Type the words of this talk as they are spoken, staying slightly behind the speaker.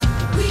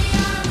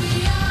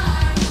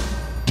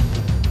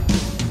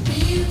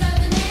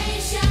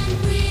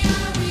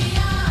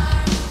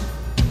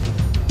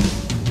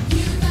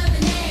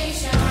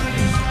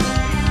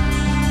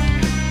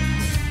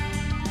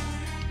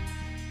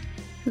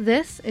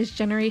This is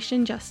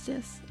Generation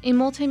Justice, a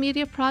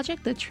multimedia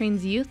project that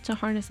trains youth to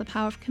harness the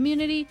power of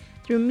community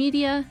through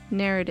media,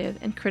 narrative,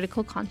 and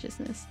critical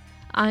consciousness.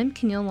 I'm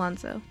Keneal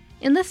Wanzo.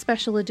 In this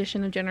special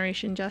edition of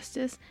Generation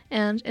Justice,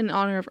 and in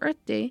honor of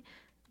Earth Day,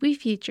 we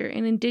feature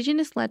an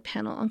Indigenous-led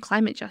panel on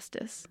climate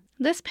justice.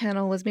 This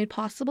panel was made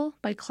possible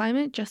by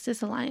Climate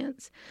Justice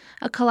Alliance,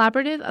 a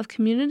collaborative of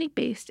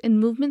community-based and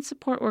movement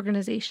support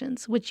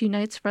organizations which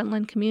unites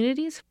frontline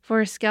communities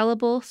for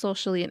scalable,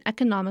 socially and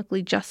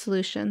economically just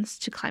solutions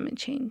to climate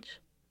change.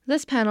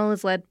 This panel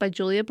is led by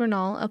Julia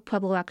Bernal of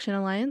Pueblo Action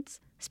Alliance.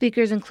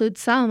 Speakers include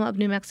some of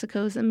New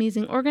Mexico's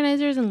amazing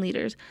organizers and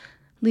leaders,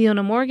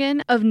 Leona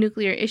Morgan of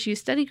Nuclear Issues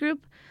Study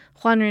Group,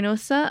 Juan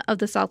Reynosa of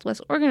the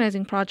Southwest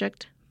Organizing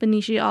Project,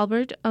 Benicia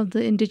Albert of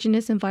the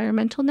Indigenous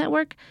Environmental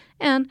Network,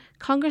 and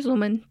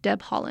Congresswoman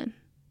Deb Haaland.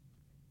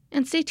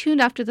 And stay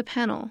tuned after the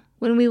panel,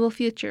 when we will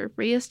feature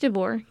Reyes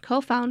DeVore,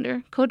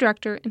 co-founder,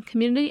 co-director, and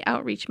community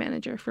outreach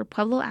manager for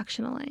Pueblo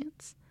Action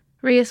Alliance.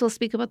 Reyes will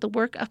speak about the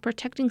work of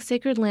protecting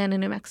sacred land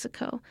in New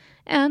Mexico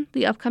and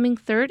the upcoming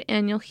 3rd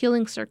Annual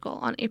Healing Circle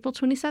on April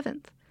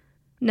 27th.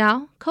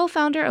 Now,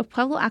 co-founder of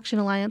Pueblo Action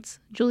Alliance,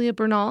 Julia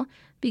Bernal,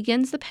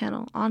 begins the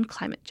panel on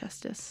climate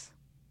justice.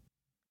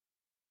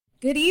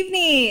 Good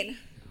evening.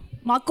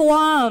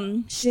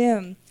 Makawam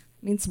Shim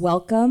means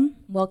welcome.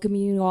 Welcome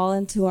you all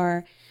into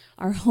our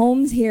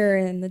homes here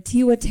in the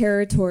Tiwa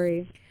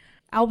territory.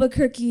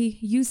 Albuquerque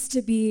used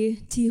to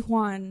be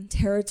Tijuan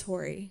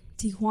territory.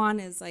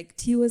 Tijuan is like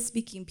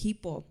Tiwa-speaking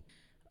people.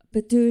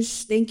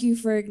 Batush, thank you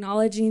for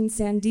acknowledging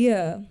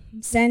Sandia.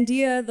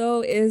 Sandia,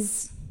 though,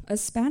 is a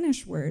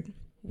Spanish word.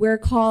 We're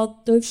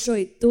called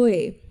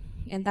Tuvshoitui,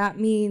 and that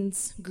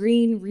means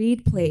green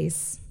reed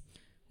place.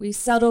 We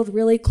settled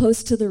really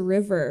close to the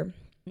river,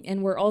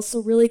 and we're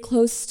also really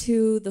close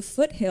to the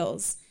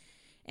foothills.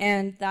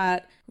 And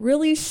that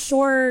really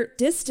short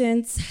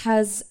distance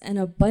has an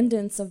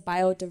abundance of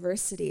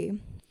biodiversity.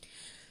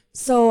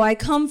 So I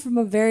come from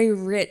a very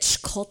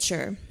rich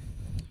culture.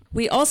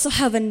 We also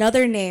have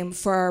another name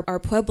for our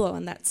pueblo,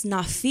 and that's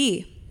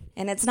Nafi.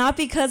 And it's not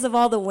because of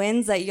all the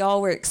winds that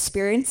y'all were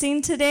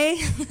experiencing today.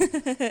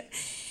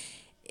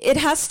 It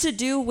has to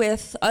do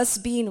with us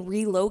being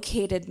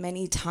relocated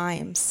many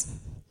times.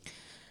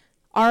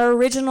 Our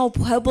original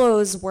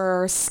pueblos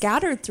were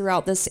scattered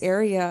throughout this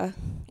area,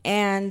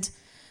 and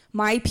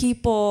my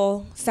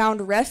people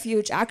found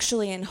refuge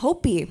actually in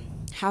Hopi.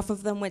 Half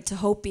of them went to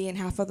Hopi, and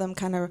half of them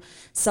kind of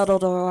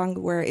settled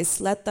along where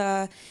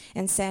Isleta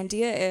and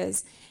Sandia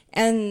is.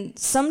 And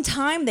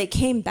sometime they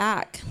came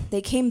back.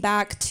 They came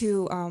back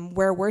to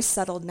where we're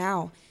settled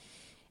now.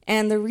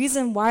 And the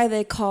reason why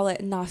they call it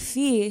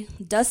Nafi,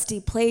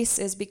 dusty place,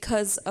 is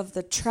because of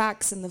the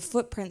tracks and the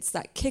footprints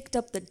that kicked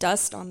up the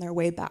dust on their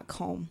way back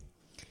home.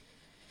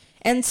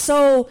 And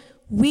so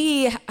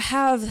we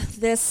have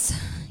this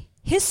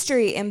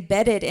history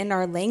embedded in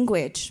our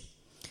language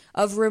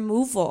of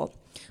removal,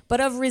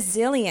 but of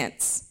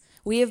resilience.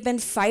 We have been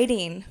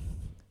fighting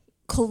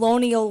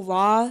colonial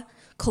law,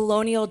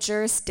 colonial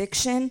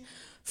jurisdiction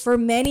for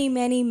many,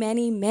 many,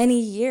 many, many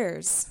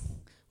years.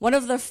 One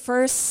of the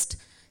first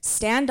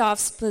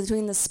standoffs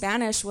between the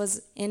Spanish was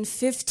in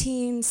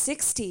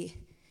 1560.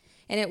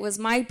 And it was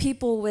my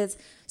people with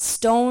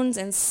stones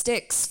and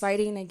sticks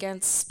fighting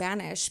against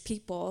Spanish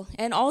people,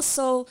 and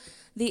also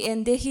the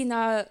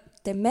Indigena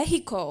de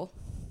Mexico.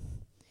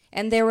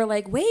 And they were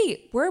like,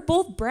 wait, we're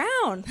both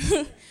brown.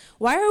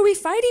 Why are we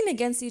fighting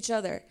against each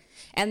other?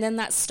 And then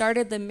that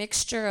started the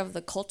mixture of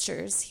the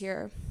cultures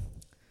here.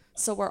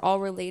 So we're all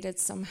related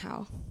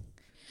somehow.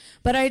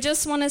 But I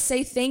just want to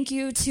say thank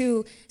you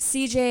to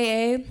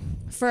CJA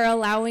for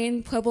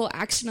allowing Pueblo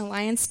Action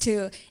Alliance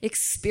to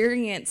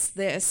experience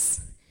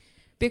this.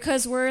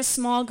 Because we're a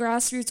small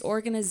grassroots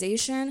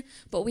organization,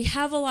 but we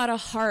have a lot of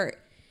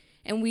heart.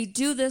 And we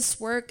do this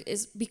work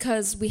is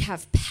because we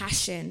have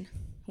passion,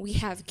 we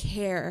have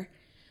care,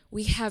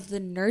 we have the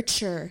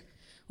nurture,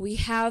 we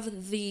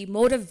have the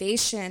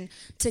motivation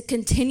to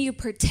continue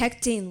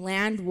protecting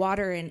land,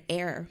 water, and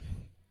air.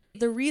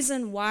 The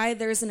reason why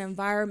there's an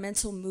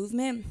environmental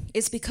movement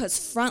is because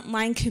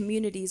frontline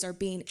communities are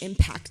being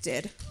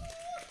impacted.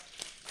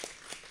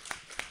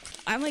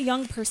 I'm a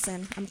young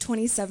person, I'm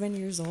 27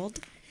 years old.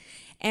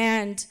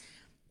 And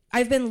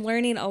I've been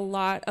learning a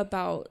lot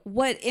about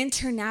what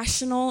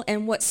international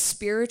and what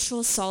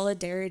spiritual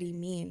solidarity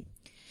mean.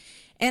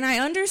 And I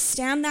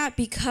understand that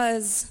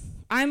because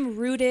I'm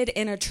rooted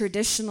in a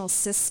traditional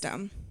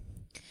system.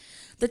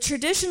 The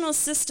traditional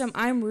system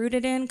I'm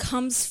rooted in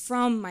comes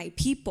from my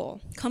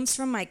people, comes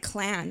from my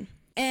clan.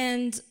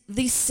 And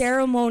the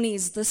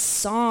ceremonies, the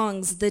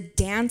songs, the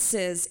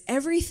dances,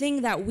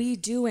 everything that we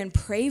do and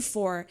pray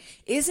for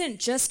isn't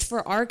just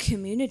for our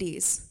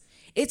communities.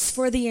 It's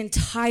for the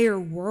entire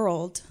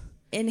world.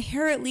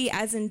 Inherently,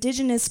 as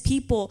Indigenous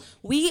people,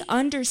 we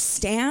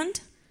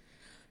understand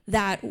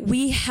that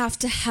we have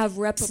to have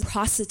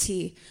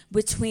reciprocity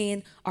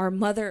between our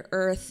Mother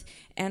Earth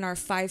and our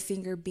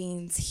five-finger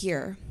beings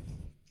here.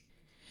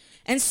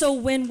 And so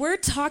when we're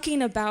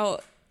talking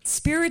about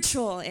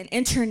spiritual and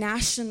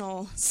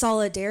international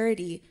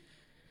solidarity,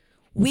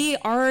 We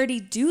already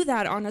do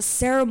that on a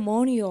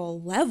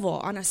ceremonial level,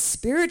 on a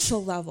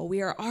spiritual level.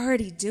 We are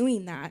already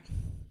doing that.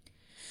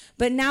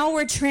 But now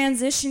we're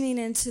transitioning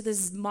into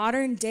this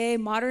modern day,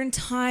 modern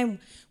time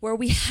where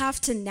we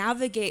have to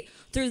navigate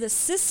through the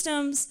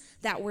systems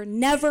that were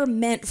never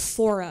meant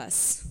for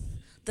us.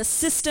 The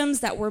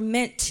systems that were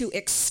meant to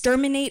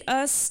exterminate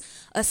us,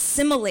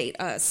 assimilate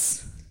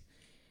us.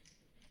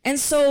 And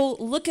so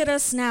look at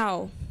us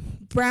now.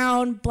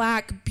 Brown,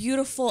 black,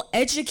 beautiful,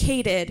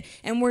 educated,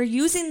 and we're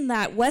using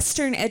that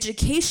Western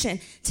education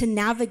to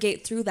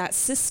navigate through that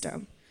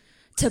system,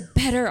 to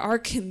better our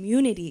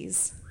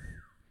communities.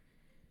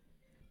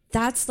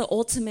 That's the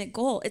ultimate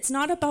goal. It's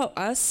not about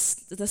us,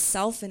 the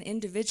self and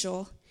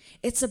individual.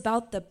 It's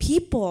about the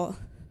people.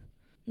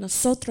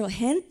 Nosotros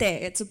gente.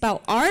 It's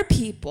about our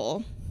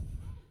people.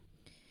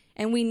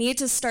 And we need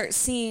to start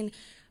seeing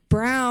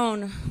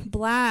brown,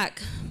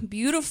 black,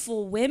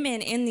 beautiful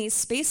women in these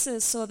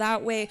spaces so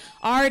that way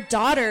our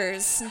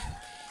daughters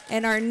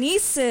and our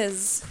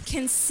nieces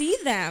can see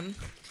them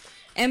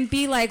and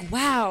be like,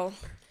 wow,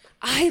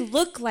 I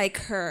look like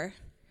her.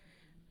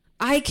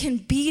 I can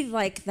be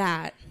like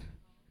that.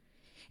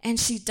 And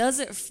she does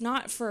it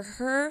not for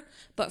her,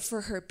 but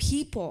for her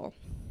people.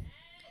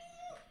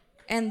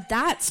 And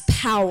that's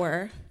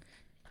power,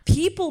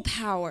 people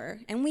power.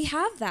 And we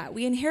have that.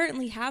 We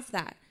inherently have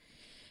that.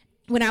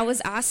 When I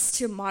was asked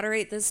to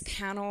moderate this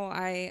panel,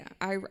 I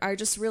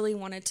just really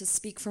wanted to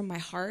speak from my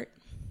heart,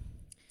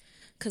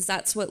 because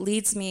that's what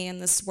leads me in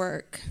this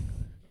work.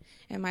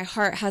 And my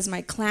heart has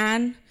my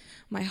clan,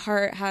 my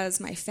heart has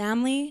my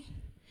family,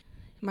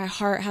 my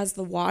heart has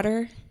the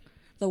water.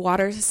 The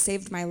water has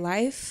saved my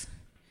life.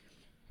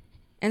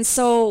 And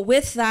so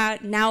with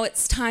that, now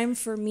it's time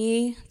for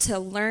me to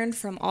learn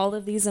from all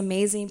of these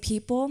amazing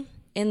people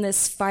in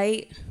this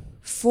fight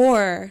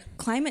for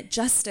climate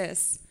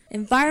justice,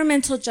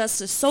 environmental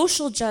justice,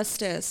 social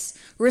justice,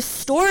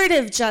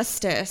 restorative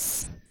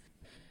justice.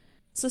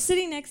 So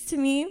sitting next to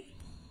me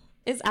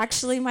is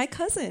actually my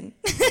cousin,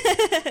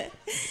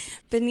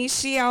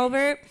 Benishi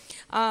Albert.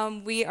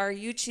 We are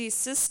Yuchi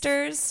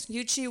sisters,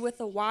 Yuchi with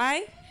a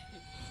Y.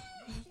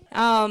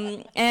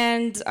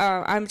 And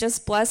I'm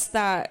just blessed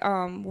that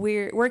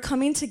we're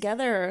coming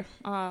together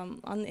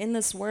in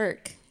this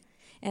work.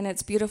 And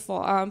it's beautiful.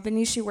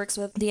 Benishi works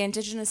with the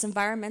Indigenous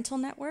Environmental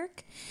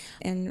Network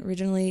and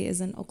originally is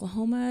in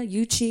Oklahoma,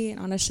 Yuchi, and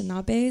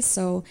Anishinaabe.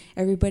 So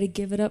everybody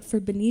give it up for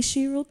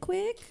Benishi real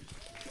quick.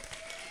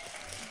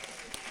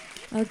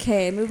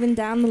 Okay, moving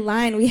down the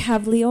line, we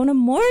have Leona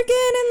Morgan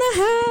in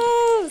the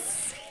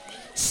house.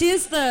 She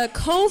is the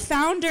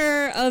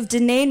co-founder of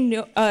Dene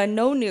No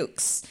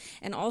Nukes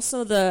and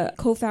also the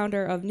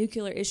co-founder of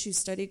Nuclear Issues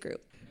Study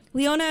Group.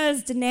 Leona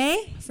is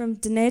Dene from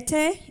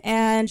Denete,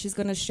 and she's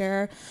going to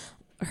share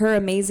her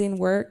amazing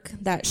work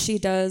that she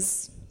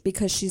does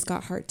because she's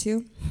got heart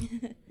too.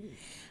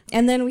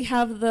 And then we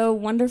have the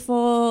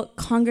wonderful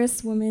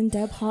Congresswoman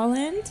Deb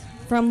Haaland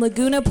from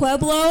Laguna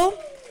Pueblo.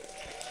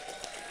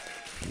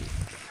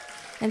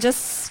 And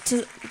just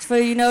for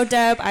you know,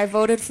 Deb, I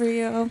voted for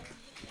you.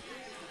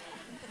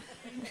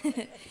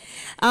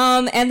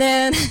 And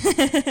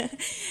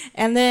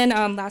then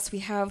last we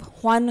have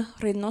Juan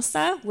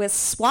Reynosa with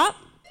SWAP.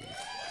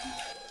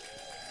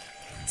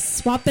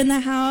 SWAP in the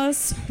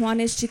house. Juan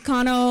is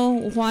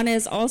Chicano. Juan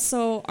is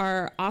also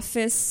our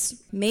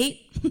office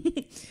mate.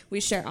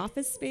 We share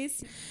office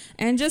space.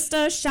 And just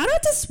shout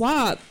out to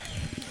SWAP.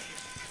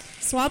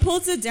 SWAP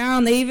holds it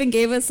down. They even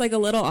gave us like a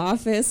little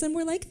office, and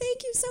we're like,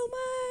 thank you so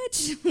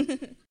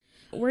much.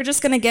 We're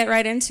just going to get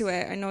right into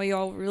it. I know you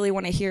all really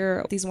want to hear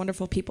what these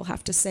wonderful people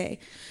have to say.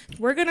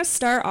 We're going to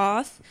start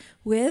off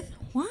with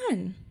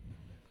Juan.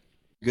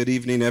 Good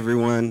evening,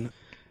 everyone.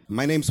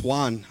 My name's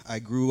Juan. I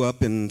grew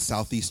up in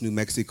southeast New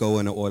Mexico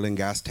in an oil and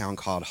gas town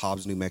called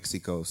Hobbs, New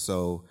Mexico.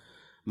 So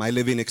my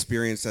living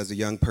experience as a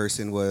young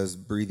person was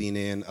breathing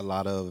in a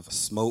lot of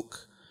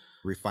smoke,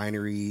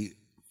 refinery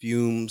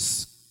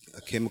fumes,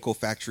 chemical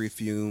factory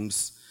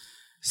fumes,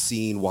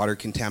 seeing water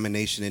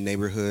contamination in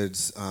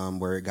neighborhoods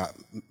where it got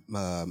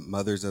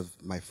mothers of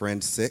my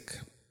friends sick.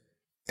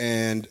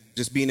 And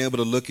just being able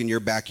to look in your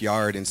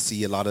backyard and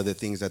see a lot of the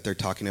things that they're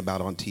talking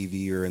about on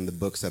TV or in the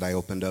books that I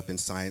opened up in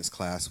science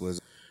class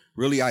was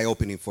really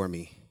eye-opening for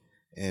me.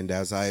 And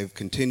as I've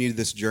continued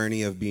this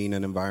journey of being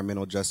an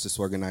environmental justice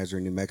organizer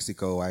in New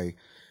Mexico, I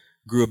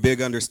grew a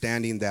big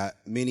understanding that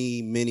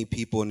many, many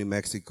people in New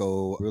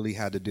Mexico really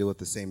had to deal with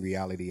the same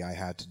reality I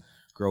had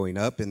growing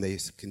up, and they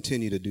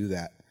continue to do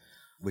that,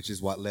 which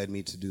is what led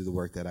me to do the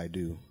work that I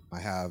do. I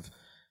have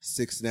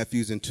 6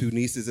 nephews and 2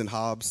 nieces in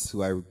Hobbs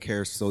who I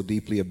care so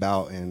deeply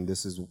about, and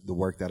this is the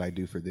work that I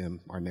do for them,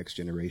 our next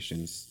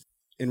generations.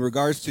 In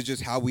regards to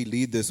just how we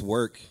lead this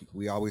work,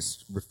 we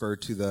always refer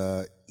to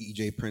the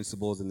EJ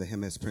principles and the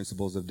HIMES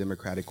principles of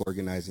democratic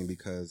organizing,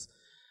 because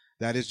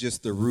that is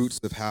just the roots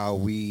of how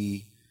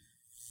we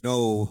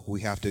know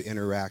we have to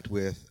interact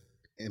with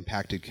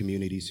impacted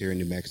communities here in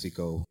New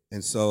Mexico.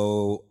 And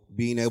so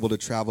being able to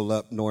travel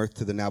up north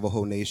to the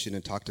Navajo Nation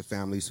and talk to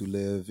families who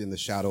live in the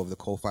shadow of the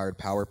coal-fired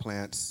power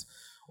plants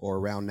or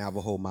around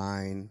Navajo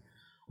Mine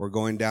We're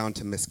going down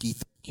to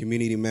Mesquite.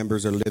 Community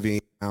members are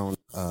living around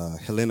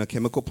Helena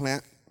Chemical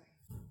Plant.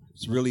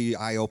 It's really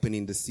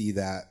eye-opening to see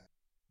that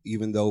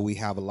even though we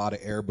have a lot of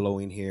air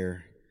blowing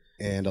here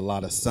and a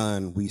lot of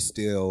sun, we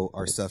still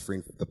are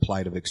suffering the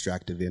plight of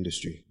extractive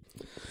industry.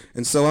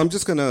 And so I'm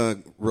just going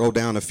to roll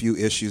down a few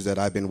issues that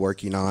I've been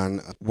working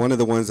on. One of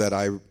the ones that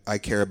I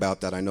care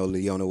about that I know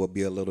Leona will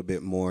be a little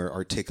bit more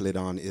articulate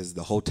on is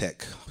the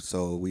HOTEC.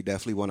 So we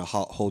definitely want to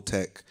halt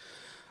HOTEC.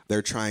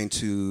 They're trying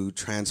to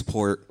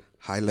transport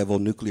high-level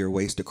nuclear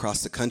waste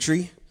across the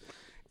country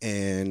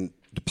and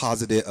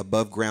deposit it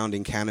above ground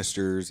in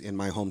canisters in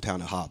my hometown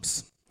of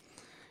Hobbs.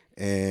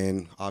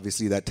 And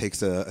obviously that takes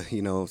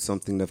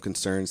something of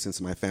concern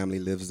since my family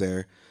lives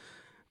there.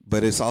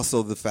 But it's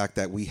also the fact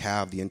that we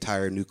have the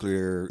entire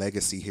nuclear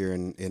legacy here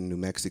in New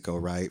Mexico,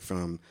 right?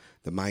 From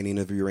the mining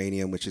of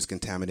uranium, which is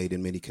contaminated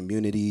in many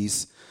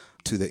communities,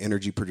 to the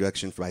energy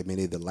production by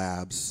many of the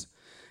labs.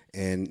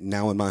 And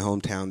now in my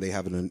hometown, they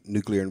have a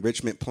nuclear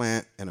enrichment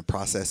plant and a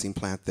processing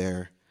plant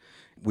there.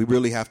 We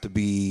really have to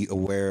be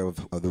aware of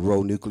the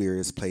role nuclear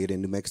is played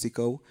in New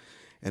Mexico,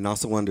 and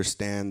also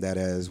understand that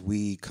as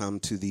we come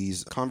to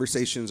these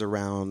conversations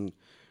around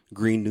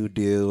Green New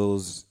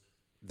Deals,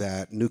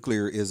 that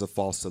nuclear is a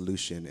false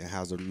solution. It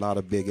has a lot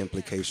of big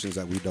implications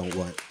that we don't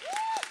want.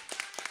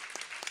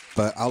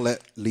 But I'll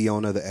let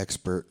Leona, the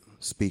expert,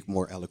 speak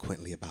more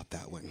eloquently about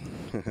that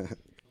one.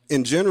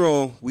 In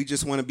general, we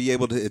just want to be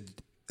able to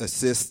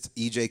assist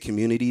EJ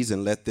communities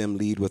and let them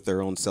lead with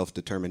their own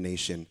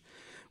self-determination,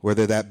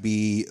 whether that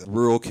be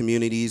rural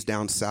communities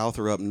down south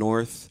or up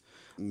north,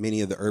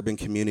 many of the urban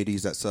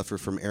communities that suffer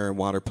from air and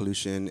water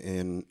pollution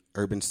in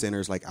urban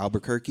centers like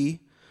Albuquerque,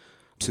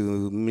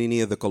 to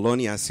many of the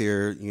colonias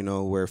here,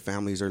 where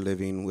families are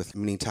living with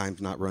many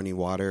times not running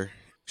water,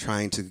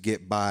 trying to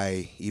get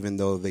by even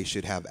though they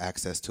should have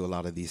access to a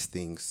lot of these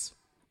things.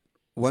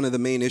 One of the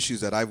main issues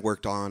that I've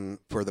worked on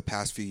for the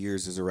past few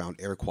years is around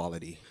air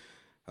quality.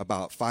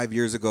 About 5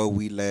 years ago,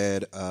 we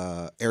led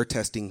an air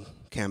testing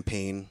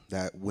campaign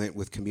that went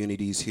with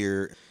communities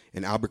here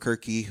in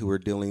Albuquerque who are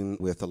dealing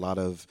with a lot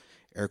of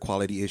air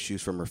quality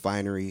issues from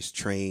refineries,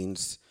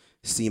 trains,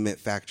 cement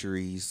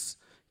factories,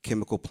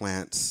 chemical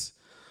plants,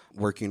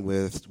 working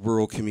with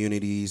rural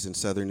communities in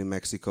southern New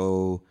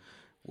Mexico,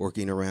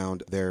 working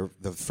around the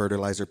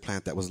fertilizer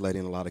plant that was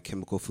letting a lot of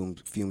chemical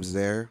fumes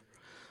there,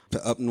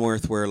 to up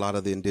north where a lot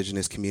of the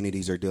indigenous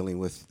communities are dealing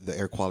with the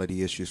air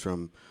quality issues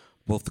from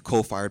both the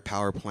coal-fired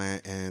power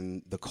plant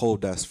and the coal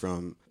dust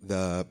from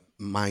the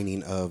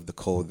mining of the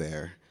coal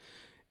there.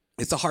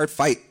 It's a hard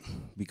fight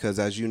because,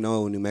 as you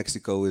know, New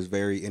Mexico is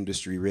very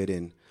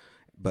industry-ridden,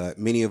 but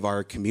many of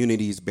our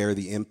communities bear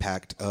the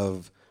impact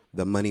of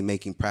the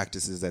money-making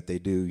practices that they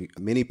do.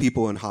 Many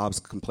people in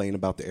Hobbs complain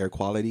about the air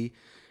quality,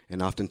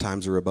 and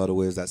oftentimes the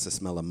rebuttal is that's the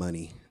smell of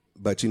money.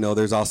 But,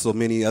 there's also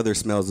many other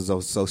smells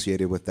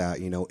associated with that,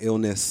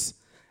 illness,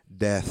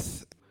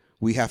 death.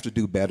 We have to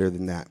do better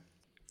than that.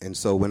 And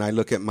so when I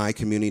look at my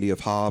community of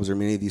Hobbs or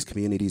many of these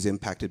communities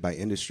impacted by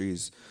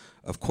industries,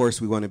 of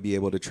course we want to be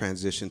able to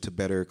transition to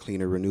better,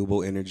 cleaner,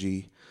 renewable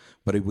energy,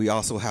 but we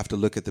also have to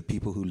look at the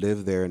people who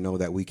live there and know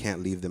that we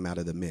can't leave them out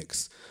of the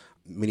mix.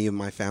 Many of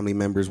my family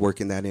members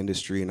work in that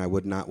industry, and I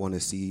would not want to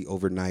see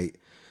overnight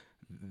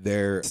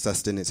their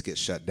sustenance get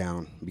shut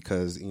down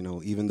because,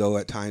 even though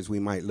at times we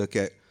might look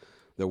at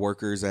the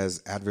workers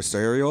as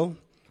adversarial,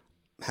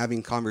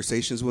 having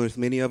conversations with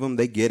many of them,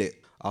 they get it.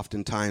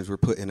 Oftentimes we're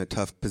put in a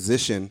tough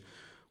position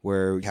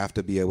where we have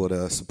to be able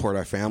to support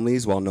our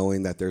families while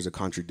knowing that there's a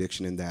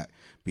contradiction in that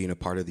being a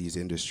part of these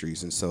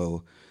industries. And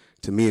so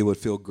to me, it would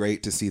feel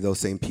great to see those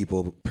same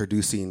people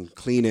producing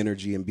clean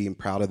energy and being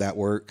proud of that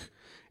work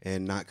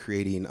and not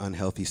creating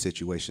unhealthy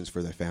situations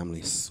for their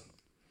families.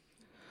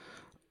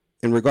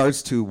 In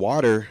regards to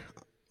water,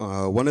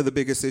 one of the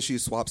biggest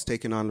issues SWAP's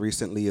taken on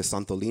recently is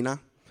Santolina.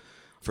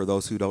 For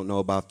those who don't know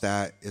about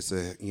that, it's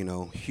a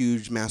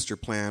huge master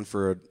plan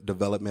for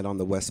development on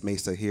the West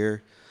Mesa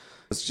here.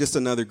 It's just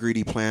another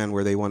greedy plan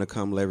where they want to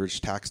come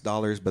leverage tax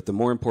dollars, but the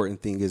more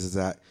important thing is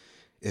that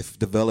if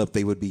developed,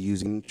 they would be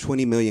using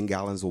 20 million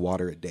gallons of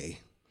water a day.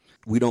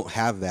 We don't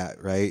have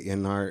that, right?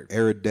 In our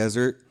arid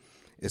desert,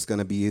 it's going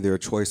to be either a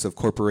choice of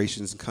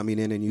corporations coming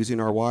in and using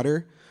our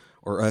water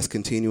or us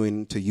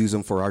continuing to use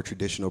them for our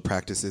traditional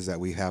practices that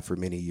we have for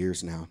many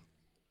years now.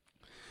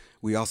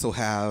 We also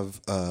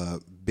have a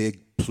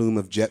big plume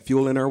of jet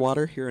fuel in our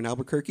water here in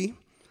Albuquerque,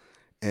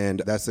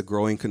 and that's a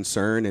growing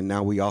concern. And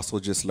now we also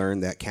just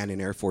learned that Cannon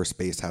Air Force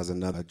Base has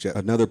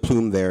another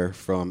plume there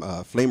from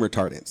flame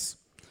retardants.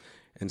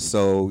 And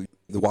so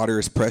the water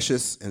is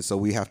precious, and so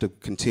we have to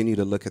continue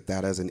to look at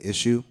that as an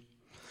issue.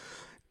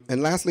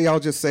 And lastly,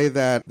 I'll just say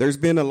that there's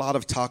been a lot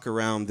of talk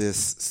around this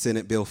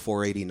Senate Bill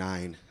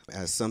 489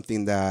 as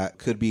something that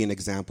could be an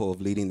example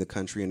of leading the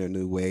country in a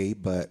new way,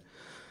 but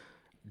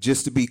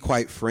just to be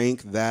quite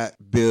frank,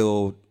 that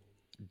bill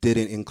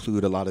didn't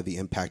include a lot of the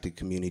impacted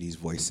communities'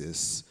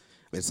 voices.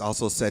 It's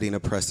also setting a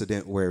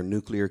precedent where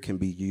nuclear can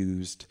be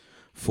used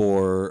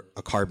for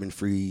a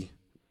carbon-free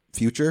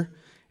future.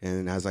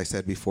 And as I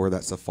said before,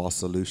 that's a false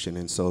solution.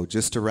 And so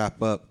just to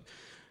wrap up,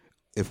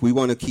 if we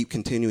want to keep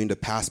continuing to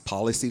pass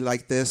policy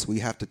like this, we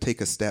have to take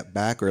a step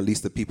back, or at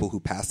least the people who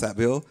pass that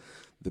bill,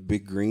 the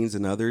big greens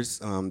and others,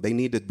 they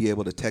need to be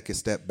able to take a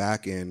step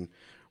back and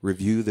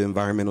review the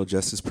environmental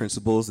justice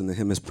principles and the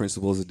HIMIS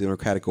principles of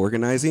democratic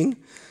organizing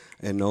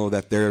and know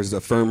that there's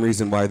a firm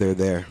reason why they're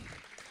there.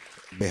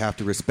 They have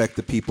to respect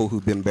the people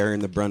who've been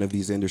bearing the brunt of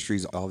these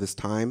industries all this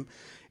time,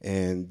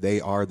 and they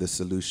are the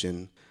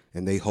solution,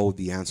 and they hold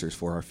the answers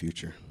for our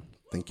future.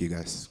 Thank you,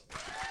 guys.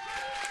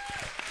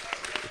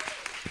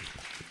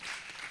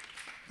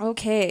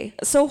 Okay,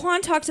 so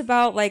Juan talked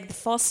about like the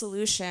false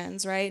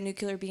solutions, right?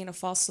 Nuclear being a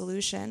false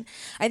solution.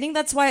 I think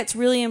that's why it's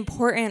really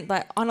important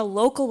that on a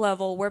local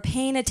level, we're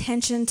paying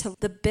attention to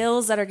the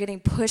bills that are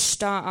getting pushed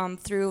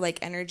through, like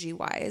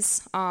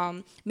energy-wise,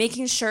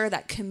 making sure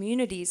that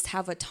communities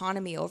have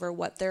autonomy over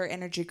what their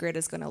energy grid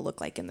is going to look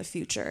like in the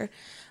future.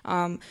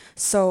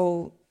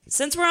 So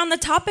since we're on the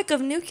topic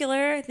of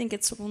nuclear, I think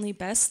it's only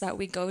best that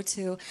we go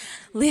to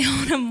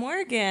Leona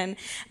Morgan,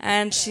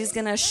 and she's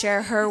going to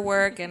share her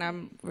work, and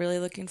I'm really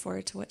looking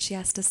forward to what she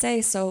has to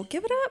say, so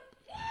give it up.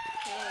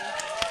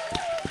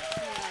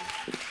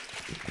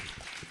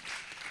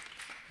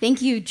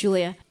 Thank you,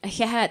 Julia.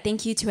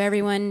 Thank you to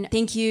everyone.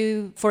 Thank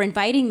you for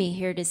inviting me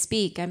here to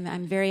speak.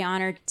 I'm very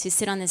honored to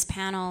sit on this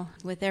panel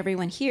with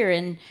everyone here,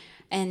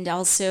 and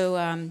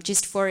also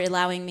just for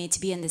allowing me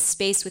to be in this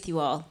space with you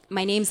all.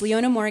 My name's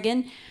Leona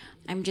Morgan.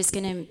 I'm just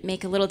going to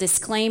make a little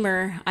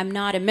disclaimer. I'm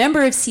not a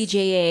member of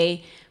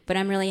CJA, but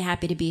I'm really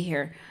happy to be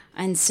here.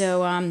 And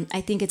so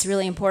I think it's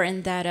really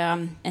important that,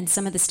 and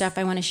some of the stuff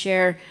I want to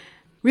share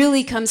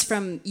really comes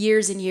from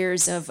years and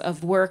years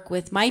of work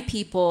with my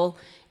people,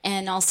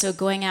 and also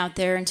going out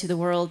there into the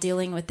world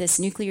dealing with this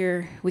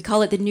nuclear, we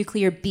call it the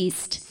nuclear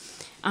beast.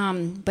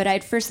 But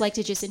I'd first like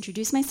to just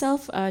introduce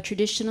myself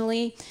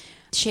traditionally.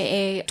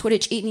 She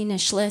Twitch eating a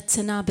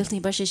schlet na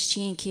biltni bushes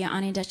chin kia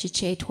ani dachi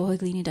che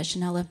twoglini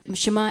dachinella.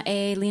 Shema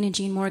Lena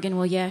Jean Morgan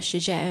will ya,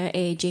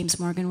 Shaja James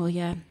Morgan will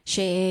ya.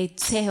 She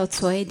Teho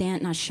Toy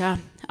Dan Nasha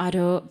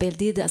Ado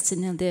Beldida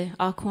Sinilde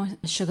Akon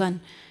Shagan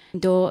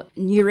do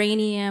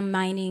uranium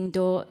mining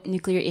do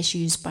nuclear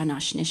issues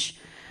banashnish.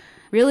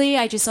 Really,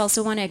 I just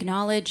also want to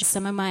acknowledge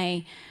some of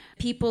my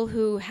people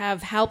who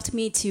have helped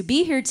me to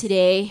be here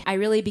today. I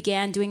really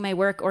began doing my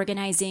work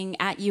organizing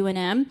at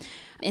UNM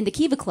in the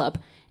Kiva Club.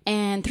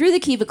 And through the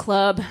Kiva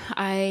Club,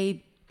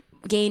 I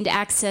gained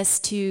access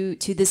to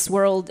this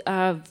world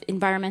of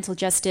environmental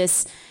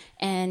justice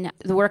and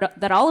the work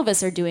that all of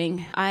us are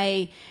doing.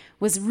 I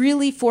was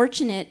really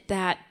fortunate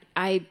that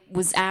I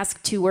was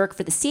asked to work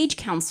for the Sage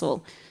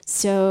Council.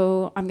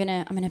 So I'm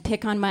gonna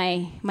pick on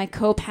my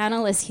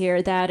co-panelists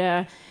here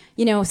that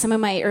some of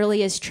my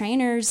earliest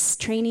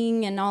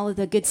training and all of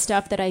the good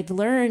stuff that I've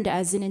learned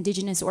as an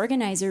Indigenous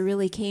organizer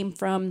really came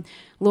from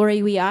Lori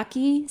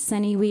Wiaki,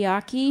 Sunny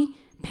Wiaki,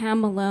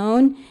 Pam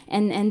Malone,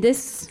 and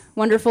this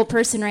wonderful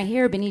person right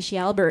here, Benicia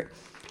Albert.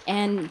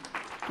 And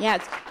yeah,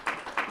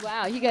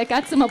 wow, you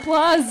got some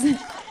applause.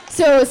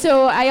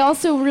 So I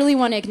also really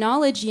want to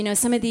acknowledge,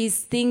 some of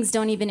these things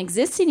don't even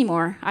exist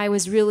anymore. I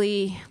was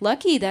really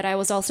lucky that I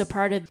was also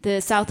part of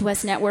the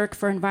Southwest Network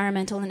for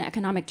Environmental and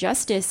Economic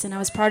Justice, and I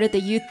was part of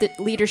the Youth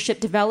Leadership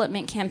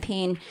Development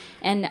Campaign.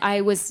 And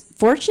I was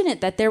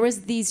fortunate that there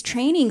was these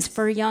trainings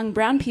for young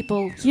brown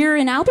people here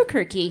in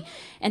Albuquerque.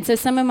 And so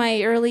some of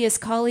my earliest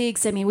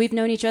colleagues, we've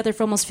known each other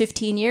for almost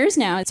 15 years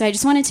now. So I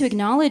just wanted to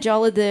acknowledge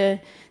all of the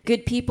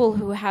good people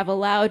who have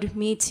allowed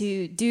me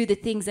to do the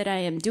things that I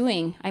am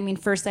doing.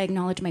 First I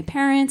acknowledge my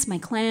parents, my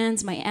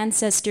clans, my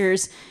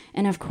ancestors,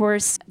 and of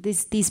course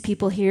these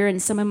people here, and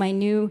some of my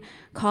new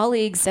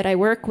colleagues that I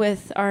work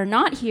with are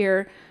not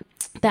here,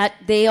 that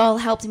they all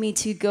helped me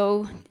to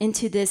go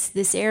into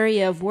this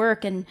area of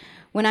work. And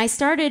when I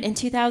started in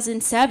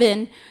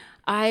 2007,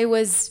 I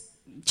was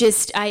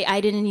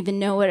I didn't even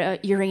know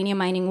what uranium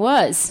mining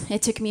was.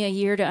 It took me a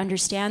year to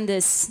understand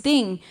this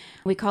thing.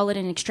 We call it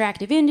an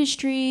extractive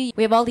industry.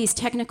 We have all these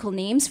technical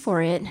names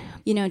for it.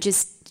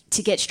 Just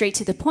to get straight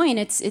to the point,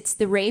 it's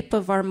the rape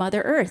of our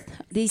Mother Earth.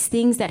 These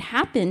things that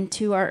happen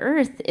to our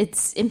Earth,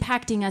 it's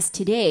impacting us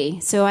today.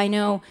 So I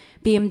know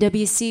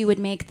BMWC would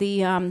make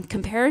the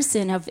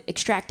comparison of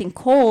extracting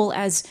coal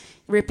as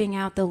ripping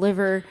out the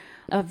liver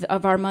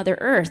of our Mother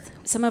Earth.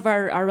 Some of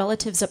our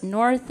relatives up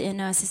north in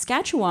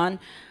Saskatchewan,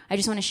 I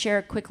just want to share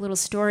a quick little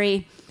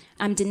story.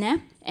 I'm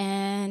Dene,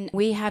 and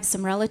we have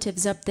some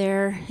relatives up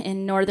there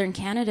in northern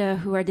Canada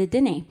who are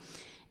Dene.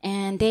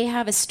 And they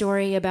have a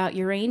story about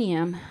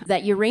uranium,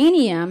 that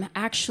uranium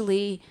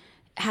actually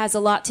has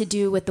a lot to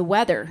do with the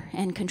weather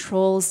and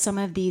controls some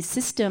of these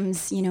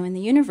systems, in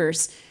the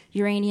universe.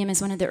 Uranium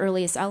is one of the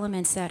earliest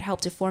elements that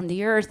helped to form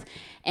the Earth.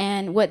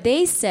 And what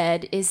they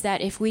said is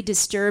that if we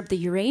disturb the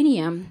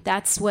uranium,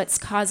 that's what's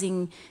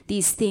causing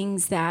these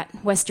things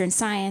that Western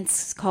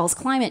science calls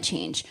climate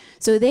change.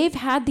 So they've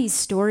had these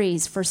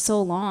stories for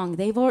so long.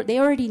 They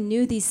already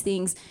knew these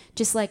things,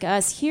 just like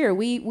us here.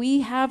 We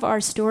have our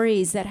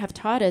stories that have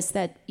taught us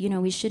that,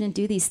 we shouldn't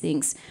do these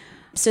things.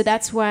 So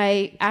that's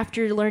why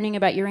after learning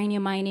about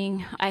uranium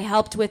mining, I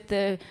helped with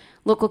the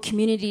local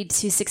community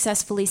to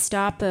successfully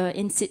stop a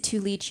in situ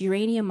leach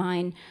uranium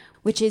mine,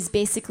 which is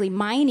basically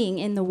mining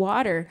in the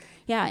water.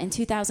 Yeah, in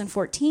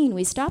 2014,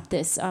 we stopped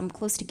this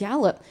close to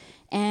Gallup.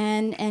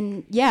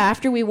 And yeah,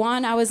 after we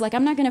won, I was like,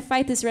 I'm not going to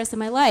fight this the rest of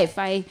my life.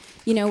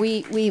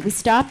 We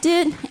stopped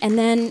it, and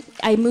then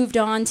I moved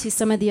on to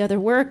some of the other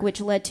work,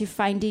 which led to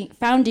founding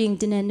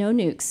Diné No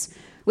Nukes,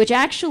 which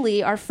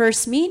actually our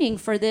first meeting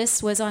for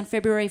this was on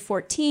February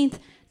 14th,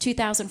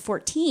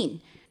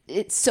 2014.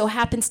 It so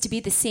happens to be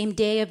the same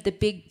day of the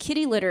big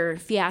kitty litter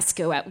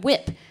fiasco at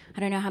WIPP. I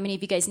don't know how many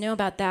of you guys know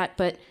about that,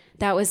 but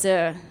that was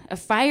a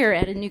fire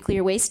at a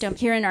nuclear waste dump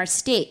here in our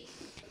state.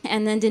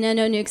 And then Diné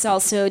No Nukes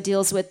also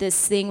deals with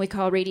this thing we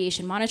call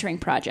radiation monitoring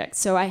project.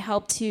 So I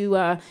help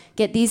to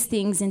get these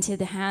things into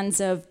the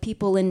hands of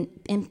people in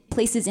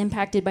places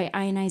impacted by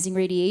ionizing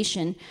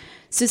radiation.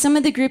 So some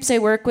of the groups I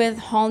work with,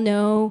 Hall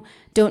No,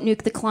 Don't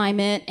Nuke the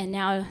Climate, and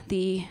now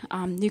the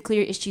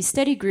Nuclear Issues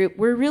Study Group,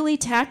 we're really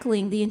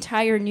tackling the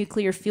entire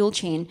nuclear fuel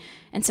chain.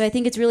 And so I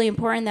think it's really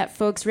important that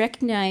folks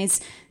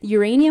recognize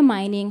uranium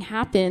mining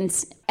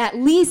happens at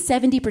least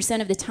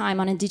 70% of the time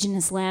on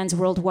indigenous lands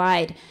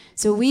worldwide.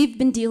 So we've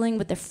been dealing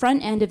with the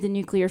front end of the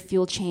nuclear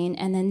fuel chain,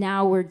 and then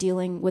now we're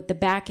dealing with the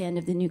back end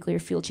of the nuclear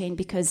fuel chain,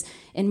 because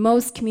in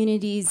most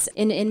communities,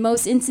 in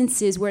most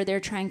instances where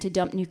they're trying to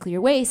dump nuclear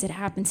waste, it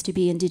happens to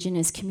be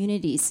indigenous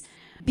communities.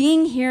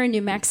 Being here in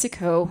New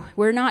Mexico,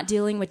 we're not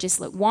dealing with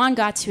just, Juan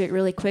got to it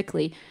really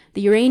quickly,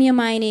 the uranium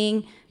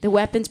mining, the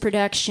weapons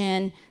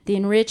production, the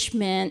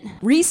enrichment,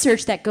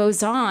 research that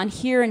goes on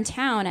here in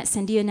town at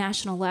Sandia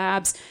National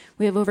Labs.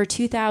 We have over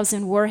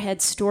 2,000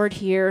 warheads stored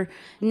here.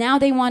 Now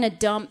they want to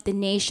dump the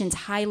nation's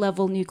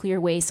high-level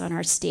nuclear waste on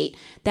our state.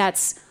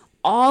 That's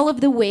all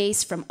of the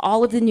waste from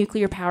all of the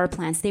nuclear power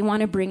plants. They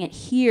want to bring it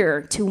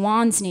here to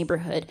Juan's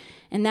neighborhood.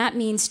 And that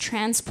means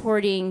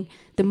transporting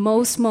the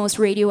most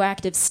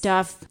radioactive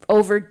stuff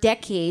over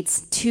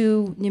decades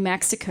to New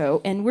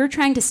Mexico. And we're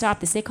trying to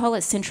stop this. They call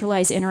it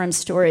centralized interim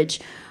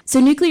storage. So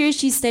Nuclear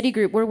Issues Study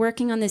Group, we're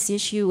working on this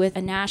issue with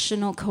a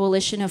national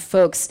coalition of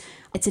folks.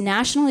 It's a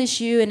national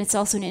issue, and it's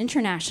also an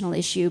international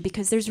issue,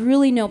 because there's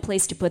really no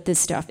place to put this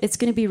stuff. It's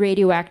going to be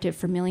radioactive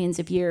for millions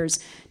of years.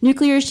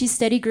 Nuclear Issues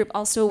Study Group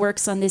also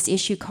works on this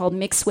issue called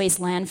mixed waste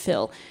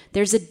landfill.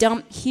 There's a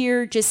dump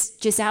here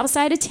just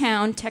outside of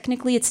town.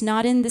 Technically, it's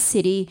not in the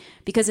city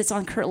because it's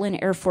on Kirtland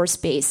Air Force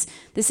Base.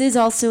 This is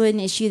also an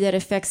issue that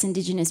affects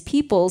indigenous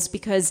peoples,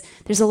 because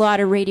there's a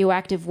lot of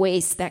radioactive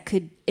waste that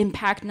could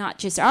impact not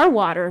just our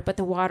water, but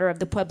the water of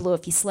the Pueblo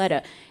of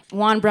Isleta.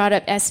 Juan brought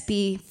up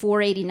SB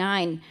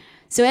 489.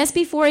 So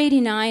SB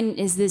 489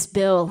 is this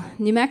bill.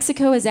 New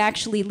Mexico is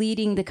actually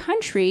leading the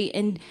country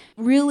in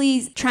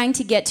really trying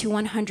to get to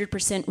 100%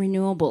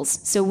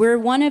 renewables. So we're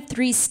one of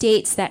 3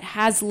 states that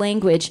has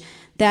language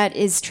that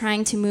is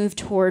trying to move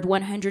toward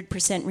 100%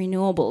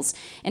 renewables.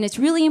 And it's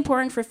really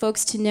important for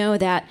folks to know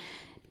that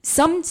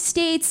some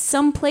states,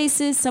 some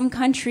places, some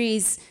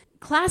countries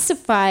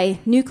classify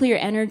nuclear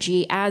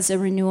energy as a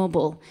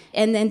renewable.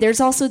 And then there's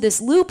also this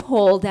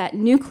loophole that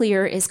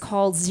nuclear is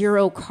called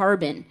zero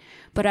carbon.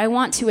 But I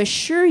want to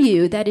assure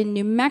you that in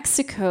New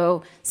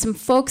Mexico, some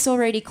folks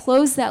already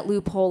closed that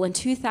loophole in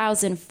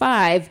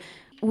 2005.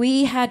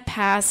 We had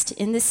passed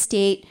in the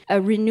state a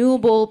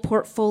renewable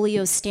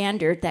portfolio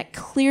standard that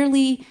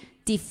clearly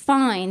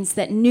defines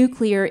that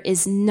nuclear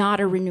is not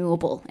a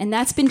renewable. And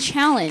that's been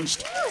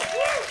challenged.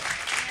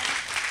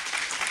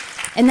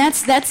 And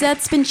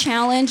that's been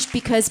challenged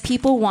because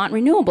people want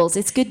renewables.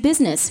 It's good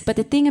business. But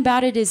the thing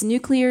about it is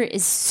nuclear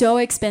is so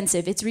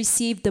expensive. It's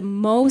received the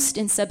most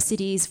in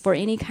subsidies for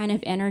any kind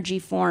of energy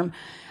form.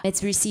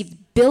 It's received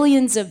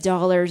billions of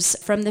dollars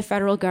from the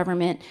federal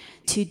government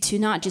to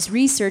not just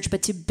research,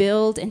 but to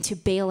build and to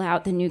bail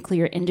out the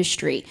nuclear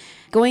industry.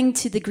 Going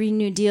to the Green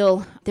New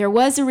Deal, there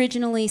was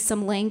originally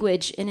some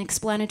language, an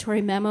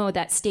explanatory memo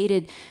that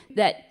stated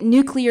that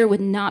nuclear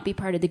would not be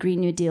part of the Green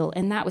New Deal,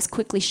 and that was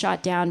quickly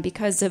shot down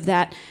because of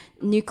that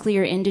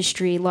nuclear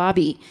industry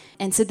lobby.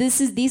 And so this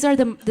is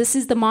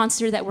the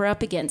monster that we're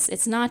up against.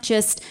 It's not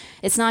just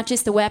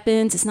the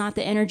weapons, it's not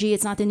the energy,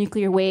 it's not the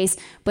nuclear waste,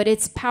 but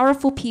it's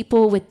powerful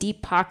people with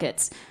deep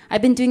pockets.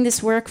 I've been doing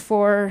this work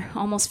for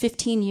almost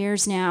 15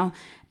 years now,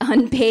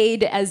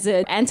 unpaid as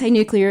an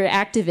anti-nuclear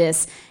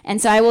activist.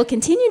 And so I will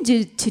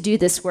continue to do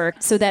this work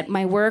so that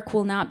my work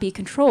will not be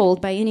controlled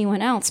by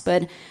anyone else.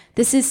 But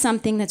this is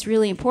something that's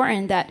really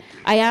important that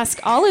I ask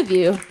all of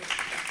you.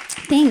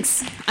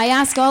 Thanks. I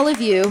ask all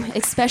of you,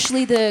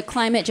 especially the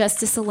Climate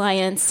Justice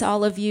Alliance,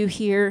 all of you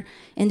here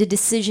in the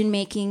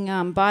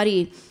decision-making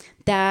body,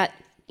 that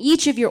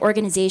each of your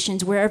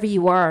organizations, wherever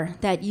you are,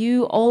 that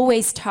you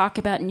always talk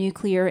about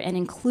nuclear and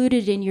include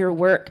it in your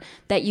work,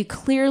 that you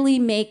clearly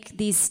make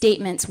these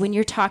statements when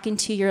you're talking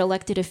to your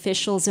elected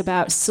officials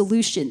about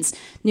solutions.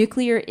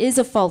 Nuclear is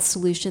a false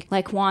solution,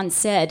 like Juan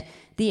said.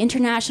 The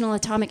International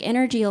Atomic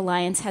Energy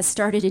Alliance has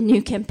started a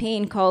new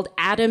campaign called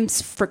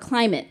Atoms for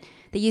Climate.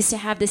 They used to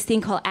have this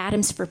thing called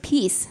Atoms for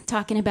Peace,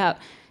 talking about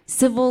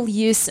civil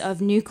use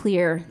of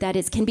nuclear, that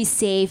it can be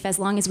safe as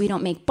long as we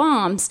don't make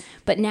bombs,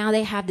 but now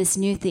they have this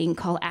new thing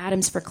called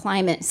Atoms for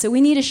Climate. So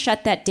we need to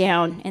shut that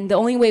down, and the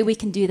only way we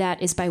can do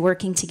that is by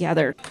working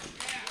together.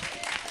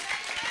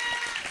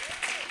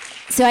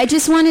 So I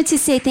just wanted to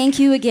say thank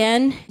you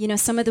again. You know,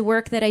 some of the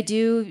work that I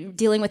do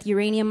dealing with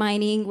uranium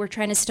mining, we're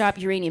trying to stop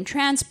uranium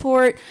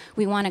transport.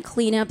 We want to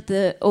clean up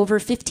the over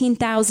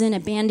 15,000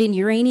 abandoned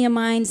uranium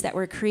mines that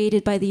were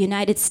created by the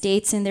United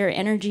States in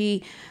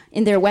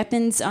their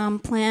weapons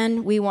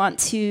plan. We want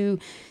to,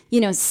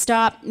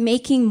 stop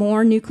making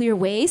more nuclear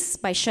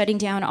waste by shutting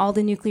down all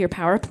the nuclear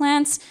power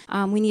plants.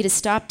 We need to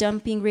stop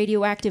dumping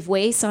radioactive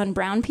waste on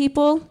brown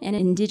people and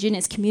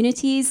indigenous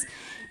communities.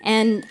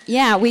 And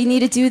yeah, we need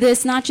to do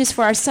this not just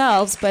for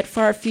ourselves, but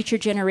for our future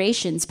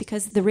generations,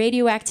 because the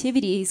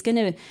radioactivity is going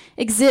to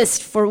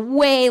exist for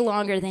way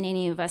longer than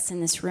any of us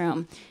in this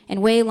room,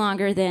 and way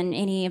longer than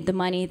any of the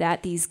money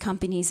that these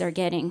companies are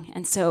getting.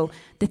 And so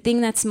the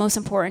thing that's most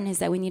important is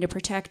that we need to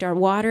protect our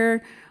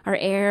water, our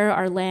air,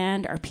 our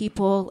land, our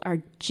people,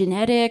 our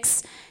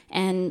genetics,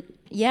 and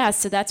yeah,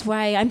 so that's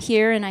why I'm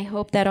here, and I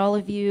hope that all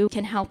of you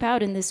can help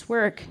out in this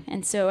work.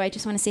 And so I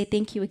just want to say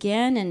thank you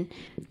again and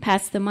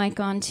pass the mic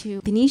on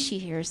to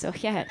Benishi here. So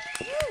yeah.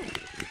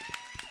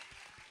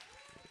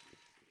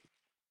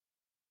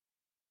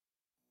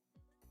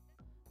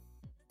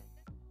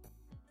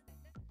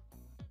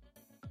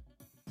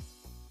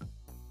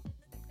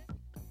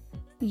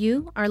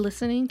 You are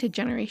listening to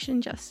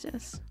Generation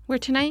Justice, where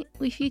tonight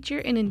we feature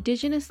an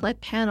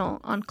Indigenous-led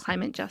panel on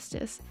climate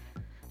justice,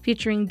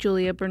 featuring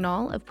Julia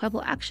Bernal of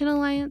Pueblo Action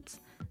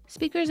Alliance.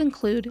 Speakers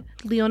include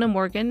Leona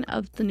Morgan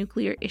of the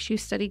Nuclear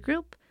Issues Study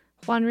Group,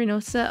 Juan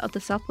Reynosa of the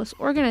Southwest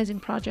Organizing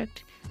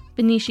Project,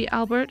 Benishi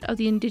Albert of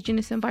the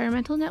Indigenous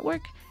Environmental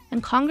Network,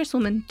 and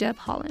Congresswoman Deb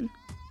Haaland.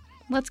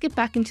 Let's get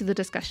back into the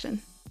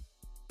discussion.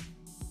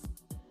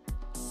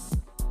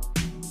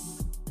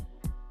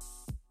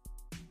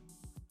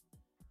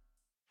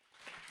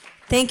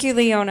 Thank you,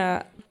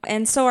 Leona.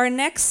 And so our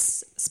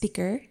next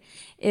speaker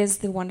is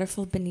the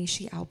wonderful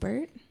Benishi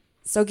Albert.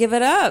 So give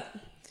it up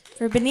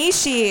for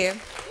Benishi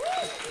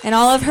and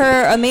all of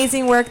her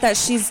amazing work that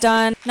she's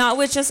done, not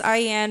with just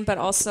IEN, but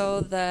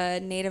also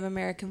the Native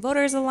American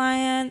Voters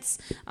Alliance.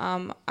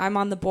 I'm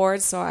on the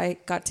board, so I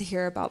got to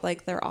hear about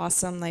their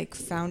awesome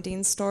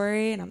founding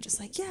story, and I'm just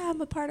yeah,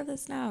 I'm a part of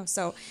this now.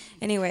 So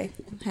anyway,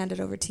 I'll hand it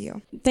over to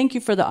you. Thank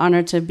you for the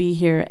honor to be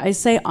here. I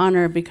say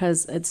honor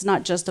because it's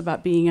not just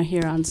about being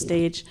here on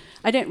stage.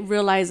 I didn't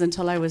realize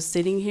until I was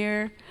sitting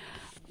here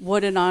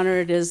what an honor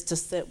it is to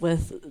sit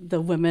with the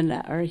women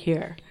that are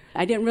here.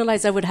 I didn't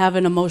realize I would have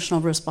an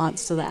emotional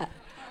response to that,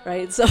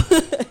 right? So,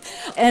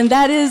 and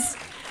that is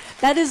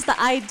the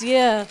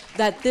idea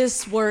that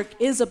this work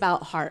is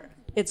about heart.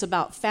 It's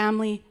about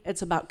family.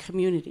 It's about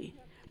community.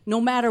 No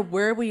matter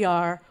where we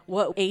are,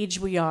 what age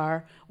we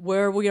are,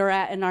 where we are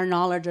at in our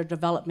knowledge or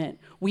development,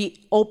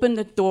 we open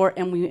the door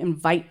and we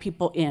invite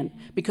people in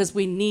because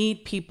we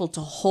need people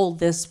to hold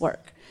this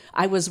work.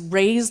 I was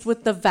raised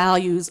with the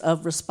values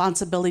of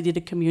responsibility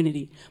to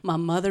community. My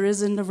mother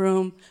is in the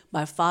room.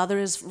 My father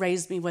has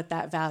raised me with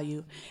that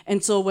value.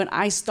 And so when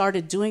I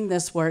started doing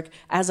this work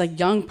as a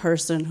young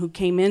person who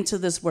came into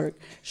this work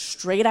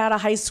straight out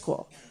of high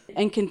school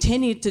and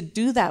continued to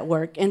do that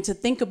work and to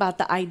think about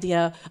the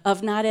idea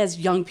of not as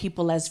young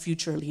people as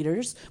future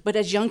leaders, but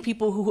as young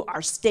people who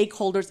are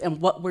stakeholders in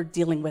what we're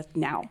dealing with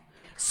now.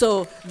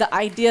 So the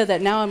idea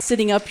that now I'm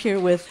sitting up here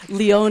with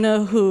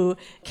Leona, who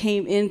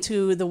came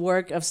into the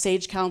work of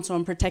Sage Council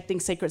and protecting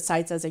sacred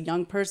sites as a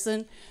young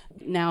person,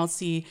 now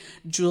see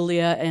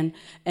Julia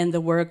and the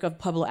work of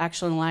Pueblo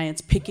Action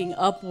Alliance picking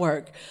up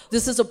work.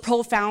 This is a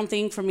profound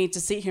thing for me to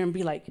sit here and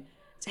be like,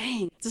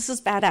 dang, this is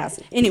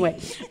badass. Anyway,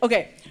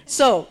 okay,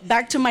 so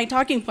back to my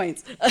talking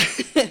points.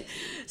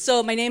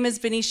 So my name is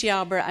Benishi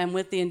Albert. I'm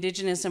with the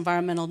Indigenous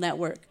Environmental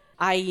Network.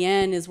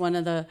 IEN is one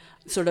of the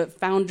sort of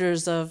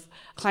founders of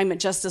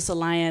Climate Justice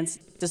Alliance.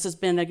 This has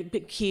been a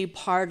big key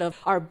part of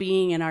our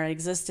being and our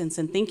existence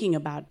and thinking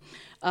about.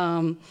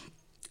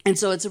 And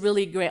so it's a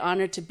really great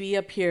honor to be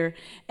up here.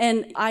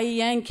 And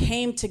IEN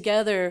came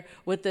together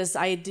with this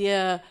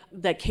idea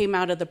that came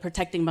out of the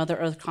Protecting Mother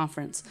Earth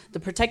conference.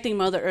 The Protecting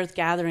Mother Earth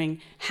gathering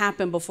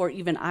happened before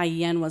even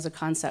IEN was a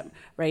concept,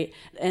 right?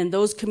 And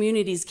those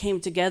communities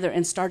came together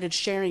and started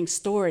sharing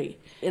story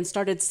and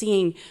started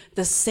seeing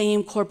the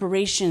same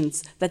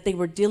corporations that they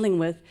were dealing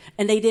with,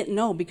 and they didn't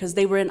know because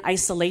they were in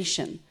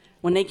isolation.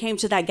 When they came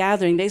to that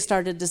gathering, they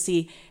started to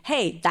see,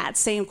 hey, that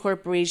same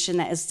corporation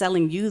that is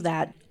selling you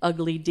that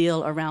ugly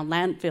deal around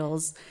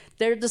landfills,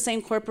 they're the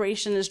same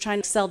corporation that's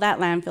trying to sell that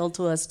landfill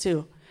to us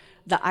too.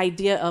 The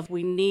idea of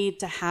we need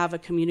to have a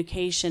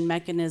communication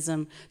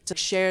mechanism to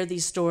share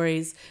these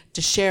stories,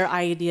 to share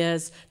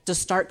ideas, to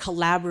start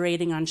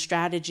collaborating on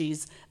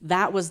strategies,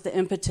 that was the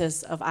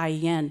impetus of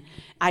IEN.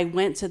 I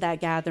went to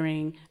that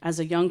gathering as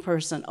a young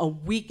person, a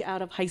week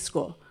out of high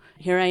school.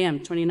 Here I am,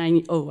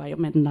 29, I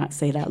meant not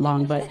say that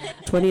long, but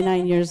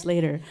 29 years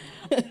later.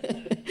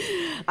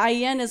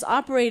 IEN is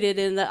operated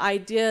in the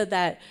idea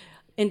that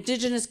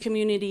Indigenous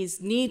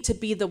communities need to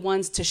be the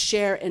ones to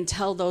share and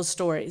tell those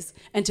stories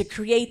and to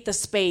create the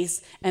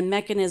space and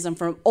mechanism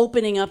for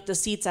opening up the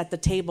seats at the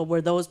table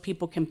where those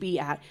people can be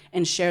at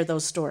and share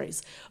those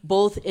stories,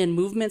 both in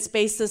movement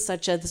spaces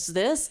such as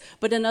this,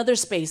 but in other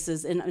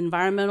spaces, in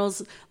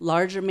environmentals,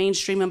 larger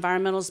mainstream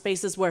environmental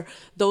spaces where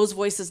those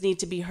voices need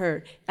to be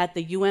heard at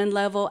the UN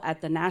level,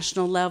 at the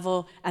national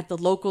level, at the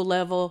local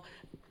level.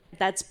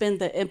 That's been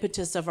the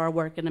impetus of our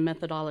work and the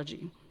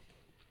methodology.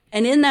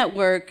 And in that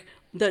work,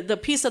 the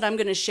piece that I'm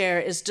going to share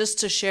is just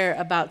to share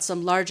about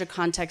some larger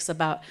context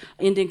about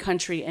Indian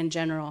country in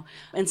general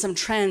and some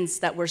trends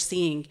that we're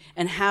seeing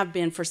and have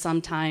been for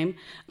some time,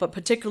 but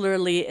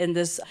particularly in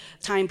this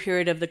time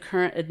period of the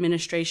current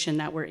administration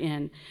that we're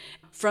in.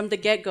 From the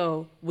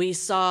get-go, we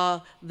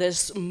saw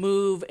this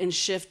move and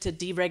shift to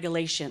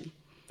deregulation.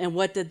 And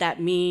what did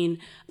that mean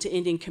to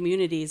Indian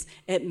communities?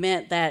 It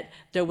meant that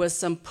there was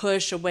some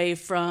push away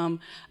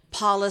from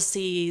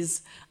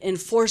policies,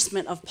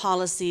 enforcement of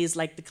policies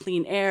like the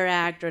Clean Air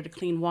Act or the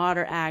Clean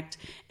Water Act,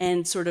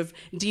 and sort of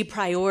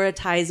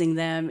deprioritizing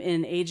them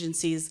in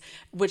agencies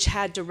which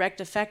had direct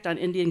effect on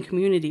Indian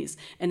communities,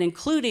 and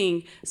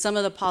including some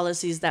of the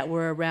policies that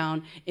were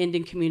around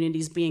Indian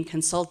communities being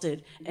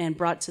consulted and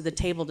brought to the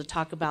table to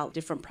talk about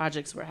different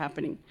projects were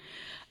happening.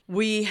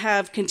 We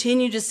have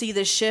continued to see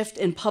this shift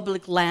in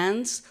public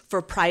lands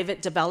for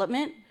private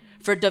development,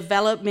 for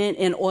development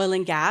in oil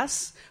and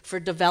gas, for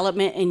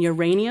development in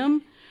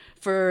uranium,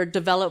 for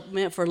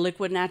development for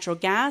liquid natural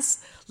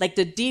gas, like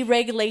the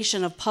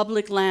deregulation of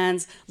public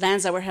lands,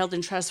 lands that were held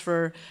in trust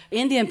for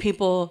Indian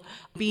people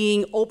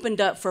being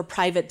opened up for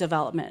private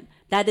development.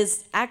 That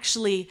is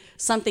actually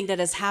something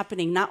that is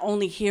happening not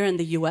only here in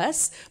the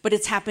US, but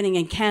it's happening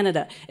in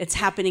Canada, it's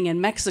happening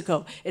in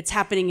Mexico, it's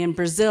happening in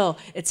Brazil,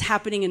 it's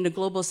happening in the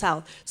global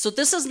south. So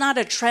this is not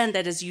a trend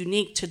that is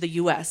unique to the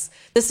US.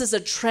 This is a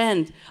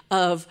trend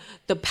of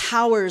the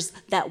powers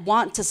that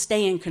want to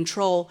stay in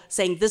control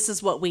saying this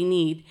is what we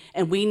need,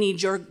 and we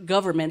need your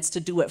governments to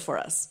do it for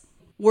us.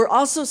 We're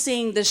also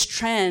seeing this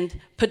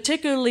trend,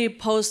 particularly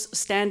post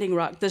Standing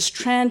Rock, this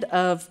trend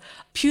of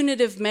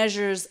punitive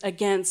measures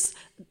against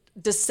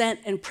dissent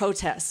and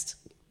protest.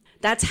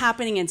 That's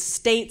happening in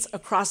states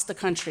across the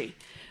country.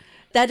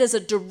 That is a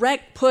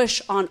direct push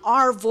on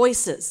our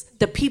voices,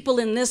 the people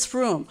in this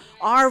room,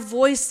 our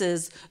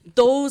voices.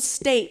 Those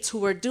states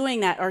who are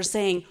doing that are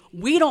saying,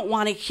 we don't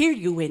want to hear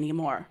you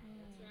anymore.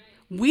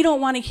 We don't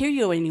want to hear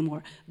you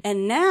anymore.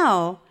 And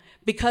now,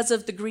 because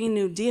of the Green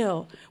New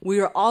Deal,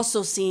 we are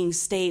also seeing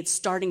states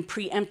starting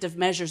preemptive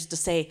measures to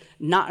say,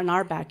 not in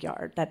our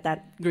backyard,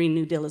 that Green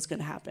New Deal is going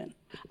to happen.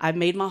 I've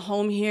made my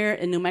home here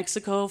in New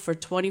Mexico for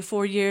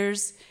 24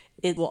 years.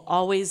 It will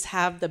always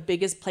have the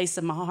biggest place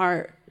in my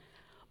heart.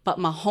 But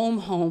my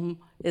home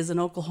is in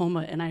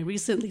Oklahoma, and I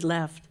recently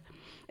left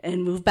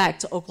and moved back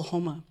to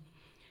Oklahoma.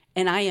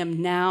 And I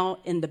am now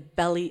in the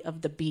belly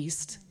of the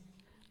beast.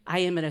 I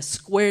am in a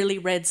squarely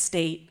red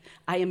state.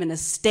 I am in a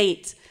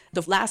state.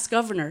 The last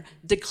governor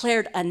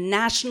declared a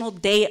national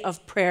day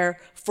of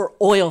prayer for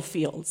oil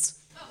fields.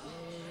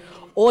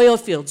 Oil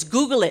fields,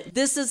 Google it.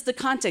 This is the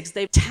context.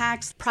 They've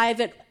taxed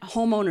private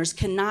homeowners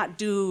cannot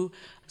do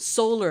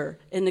solar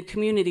in the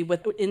community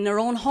in their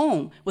own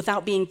home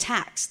without being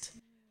taxed.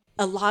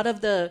 A lot of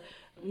the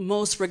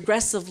most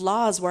regressive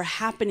laws were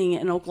happening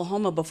in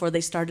Oklahoma before they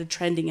started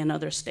trending in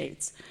other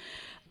states.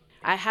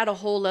 I had a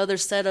whole other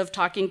set of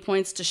talking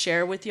points to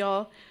share with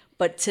y'all,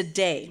 but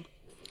today,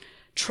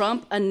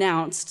 Trump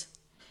announced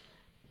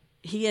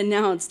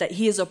that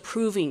he is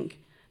approving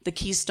the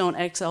Keystone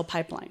XL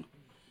pipeline.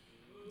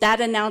 That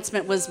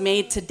announcement was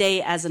made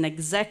today as an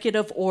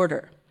executive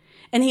order.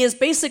 And he is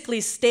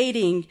basically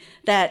stating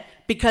that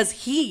because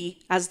he,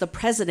 as the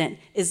president,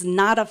 is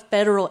not a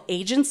federal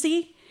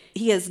agency,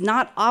 he is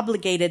not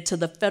obligated to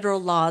the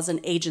federal laws and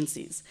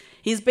agencies.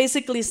 He's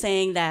basically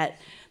saying that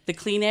the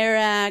Clean Air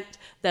Act,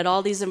 that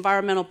all these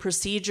environmental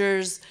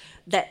procedures,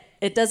 that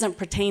it doesn't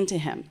pertain to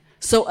him.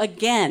 So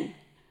again,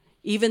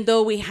 even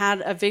though we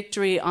had a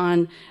victory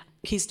on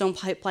Keystone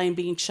Pipeline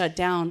being shut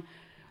down,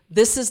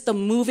 this is the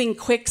moving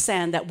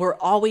quicksand that we're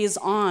always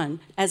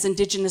on as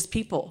Indigenous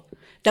people,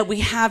 that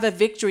we have a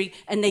victory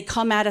and they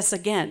come at us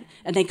again,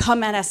 and they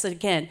come at us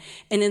again.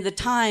 And in the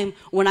time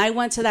when I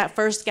went to that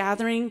first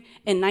gathering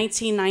in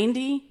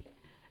 1990,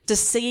 to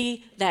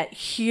see that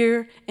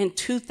here in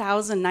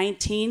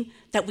 2019,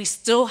 that we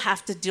still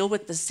have to deal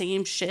with the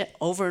same shit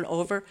over and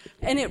over.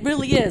 And it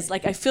really is.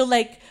 Like, I feel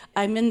like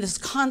I'm in this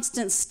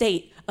constant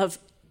state of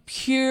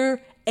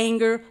pure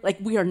anger, like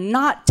we are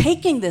not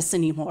taking this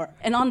anymore.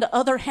 And on the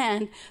other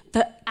hand,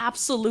 the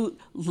absolute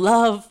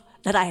love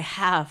that I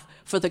have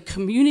for the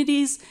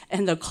communities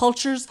and the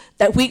cultures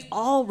that we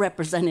all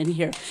represent in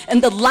here,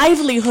 and the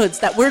livelihoods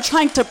that we're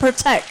trying to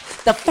protect,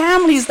 the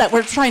families that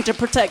we're trying to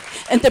protect,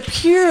 and the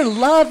pure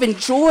love and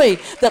joy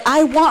that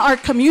I want our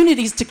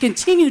communities to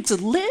continue to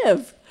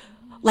live.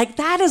 Like,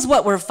 that is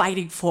what we're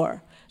fighting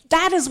for.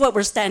 That is what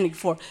we're standing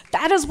for.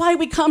 That is why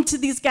we come to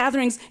these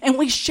gatherings and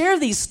we share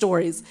these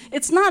stories.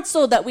 It's not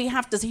so that we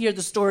have to hear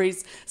the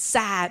stories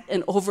sad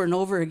and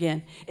over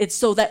again. It's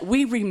so that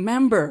we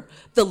remember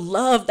the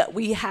love that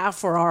we have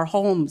for our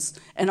homes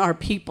and our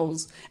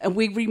peoples. And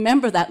we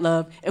remember that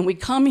love. And we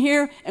come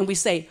here and we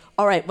say,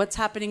 all right, what's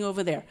happening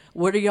over there?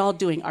 What are y'all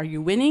doing? Are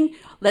you winning?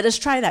 Let us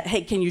try that.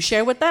 Hey, can you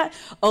share with that?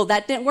 Oh,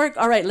 that didn't work?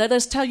 All right, let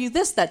us tell you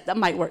this that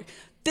might work.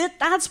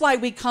 That's why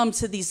we come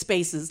to these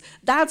spaces.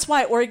 That's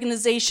why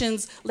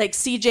organizations like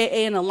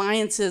CJA and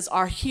alliances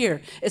are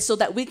here. It's so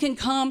that we can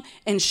come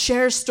and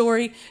share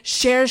story,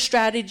 share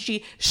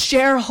strategy,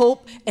 share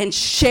hope, and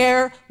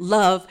share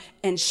love,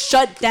 and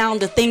shut down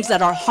the things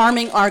that are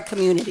harming our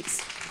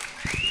communities.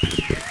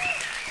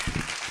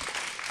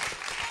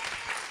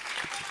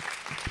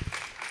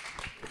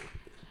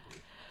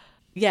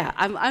 Yeah,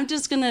 I'm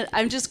just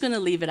gonna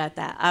leave it at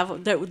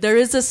that. There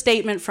is a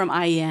statement from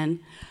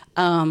IEN.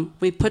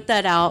 We put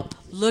that out.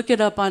 Look it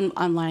up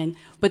online.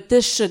 But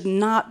this should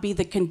not be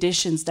the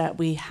conditions that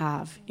we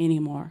have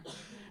anymore.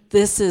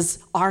 This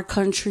is our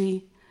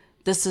country.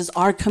 This is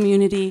our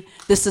community.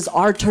 This is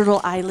our Turtle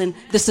Island.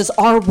 This is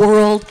our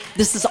world.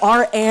 This is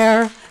our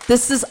air.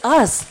 This is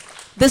us.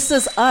 This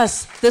is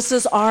us. This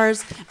is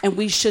ours. And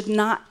we should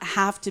not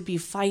have to be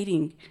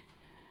fighting.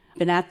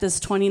 Been at this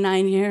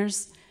 29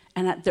 years,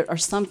 and there are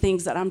some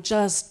things that I'm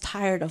just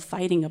tired of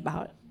fighting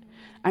about.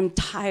 I'm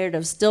tired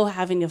of still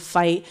having to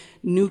fight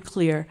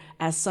nuclear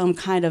as some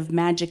kind of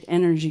magic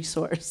energy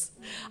source.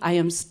 I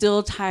am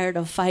still tired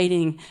of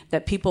fighting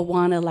that people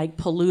want to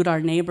pollute our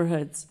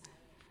neighborhoods.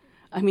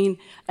 I mean,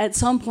 at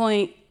some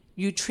point,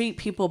 you treat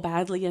people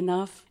badly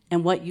enough,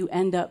 and what you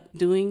end up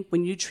doing,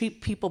 when you treat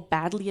people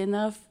badly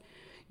enough,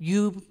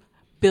 you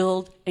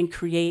build and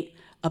create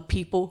a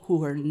people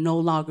who are no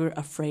longer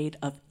afraid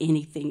of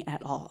anything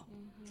at all.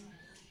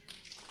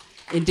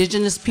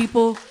 Indigenous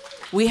people,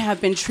 we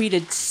have been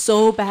treated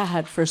so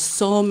bad for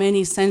so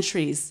many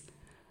centuries.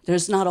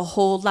 There's not a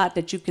whole lot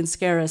that you can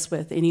scare us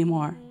with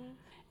anymore.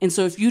 And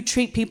so if you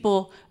treat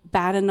people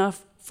bad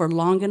enough for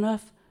long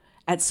enough,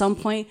 at some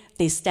point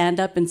they stand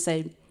up and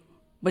say,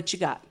 what you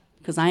got?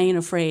 Because I ain't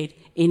afraid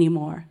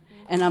anymore.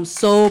 And I'm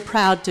so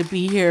proud to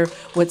be here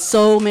with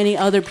so many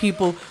other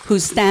people who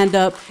stand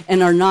up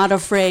and are not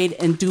afraid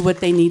and do what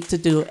they need to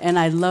do. And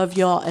I love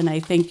y'all, and I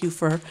thank you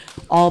for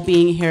all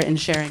being here and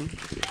sharing.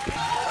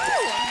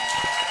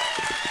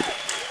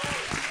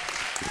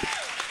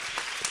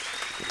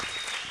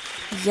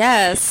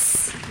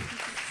 Yes.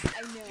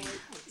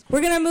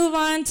 We're going to move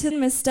on to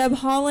Miss Deb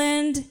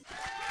Holland.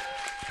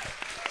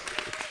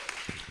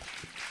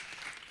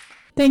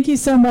 Thank you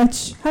so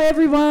much. Hi,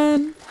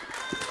 everyone.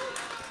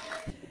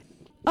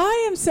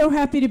 I am so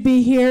happy to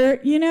be here.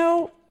 You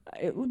know,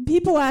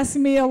 people ask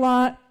me a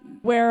lot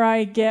where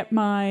I get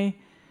my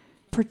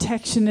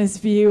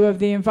protectionist view of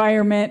the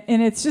environment,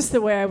 and it's just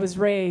the way I was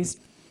raised.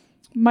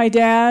 My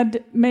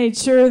dad made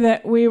sure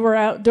that we were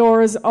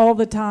outdoors all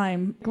the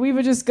time. We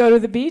would just go to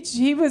the beach.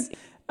 He was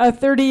a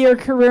 30-year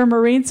career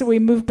Marine, so we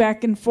moved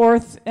back and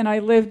forth, and I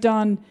lived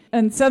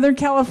in Southern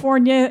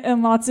California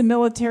and lots of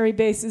military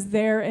bases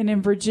there and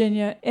in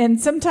Virginia. And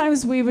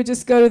sometimes we would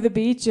just go to the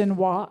beach and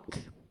walk.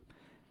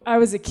 I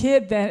was a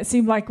kid then. It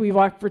seemed like we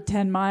walked for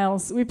 10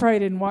 miles. We probably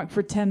didn't walk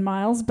for 10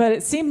 miles, but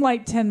it seemed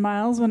like 10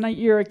 miles when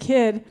you're a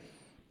kid.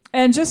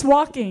 And just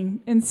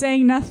walking and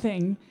saying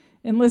nothing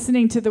and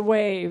listening to the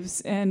waves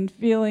and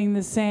feeling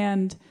the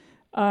sand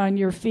on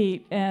your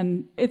feet.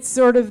 And it's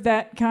sort of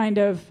that kind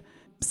of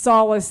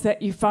solace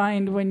that you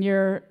find when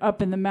you're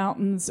up in the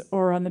mountains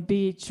or on the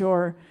beach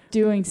or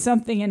doing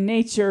something in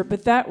nature.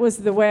 But that was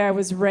the way I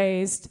was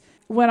raised.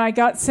 When I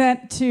got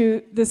sent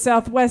to the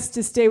Southwest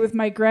to stay with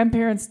my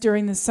grandparents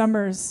during the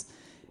summers,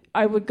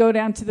 I would go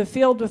down to the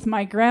field with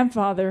my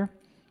grandfather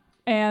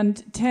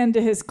and tend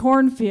to his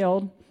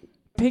cornfield,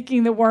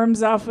 picking the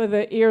worms off of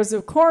the ears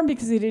of corn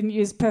because he didn't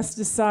use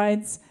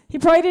pesticides. He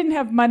probably didn't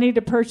have money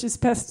to purchase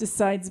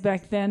pesticides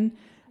back then.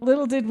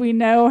 Little did we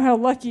know how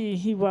lucky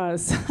he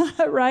was,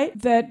 right?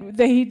 That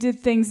he did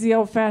things the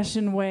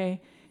old-fashioned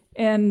way.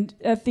 And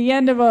at the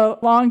end of a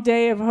long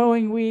day of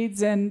hoeing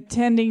weeds and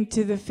tending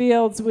to the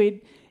fields,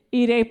 we'd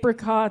eat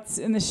apricots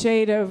in the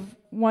shade of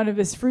one of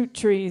his fruit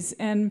trees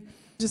and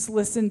just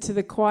listen to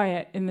the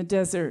quiet in the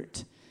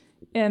desert.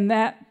 And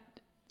that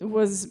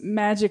was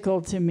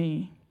magical to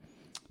me.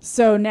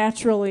 So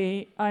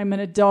naturally, I'm an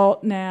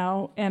adult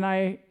now, and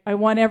I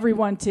want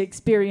everyone to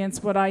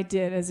experience what I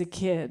did as a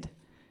kid.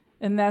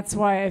 And that's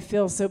why I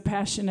feel so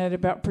passionate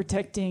about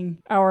protecting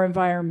our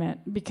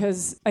environment,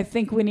 because I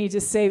think we need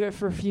to save it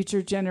for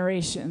future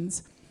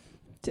generations.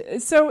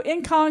 So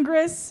in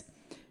Congress,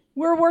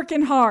 we're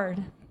working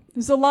hard.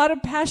 There's a lot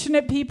of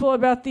passionate people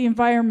about the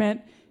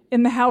environment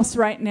in the House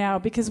right now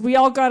because we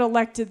all got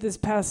elected this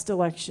past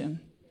election.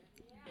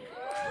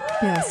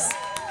 Yes.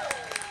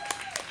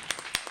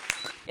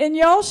 And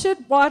y'all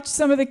should watch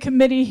some of the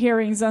committee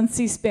hearings on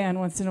C-SPAN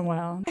once in a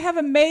while. I have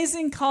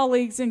amazing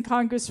colleagues in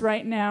Congress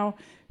right now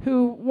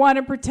who want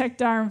to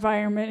protect our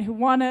environment, who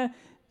want to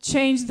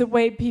change the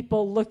way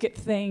people look at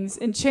things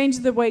and change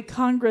the way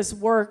Congress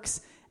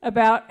works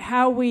about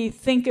how we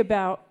think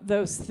about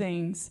those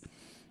things.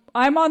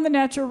 I'm on the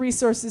Natural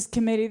Resources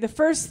Committee. The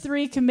first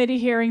 3 committee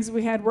hearings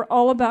we had were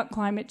all about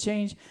climate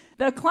change.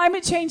 The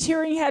climate change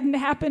hearing hadn't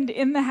happened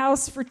in the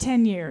House for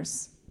 10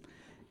 years.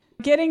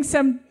 Getting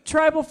some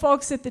tribal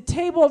folks at the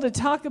table to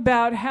talk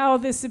about how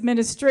this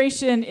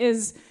administration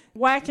is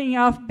whacking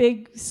off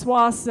big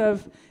swaths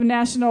of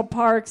national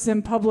parks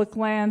and public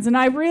lands. And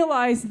I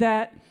realize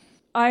that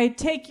I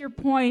take your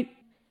point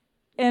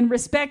and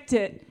respect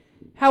it.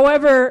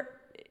 However,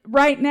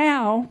 right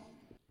now,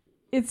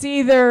 it's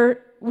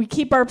either we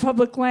keep our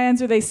public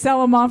lands or they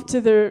sell them off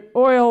to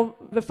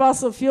the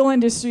fossil fuel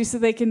industry so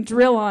they can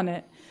drill on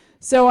it.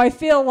 So I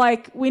feel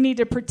like we need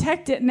to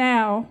protect it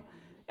now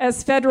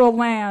as federal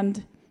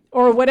land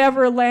or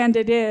whatever land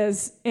it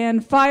is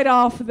and fight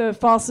off the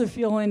fossil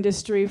fuel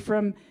industry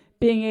from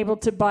being able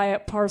to buy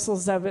up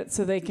parcels of it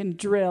so they can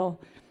drill.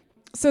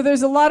 So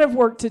there's a lot of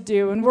work to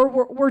do, and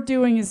we're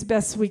doing as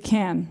best we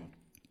can.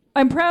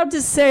 I'm proud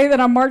to say that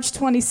on March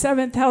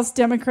 27th, House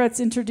Democrats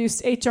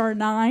introduced H.R.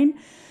 9,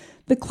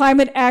 the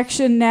Climate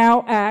Action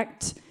Now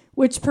Act,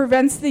 which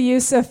prevents the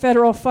use of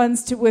federal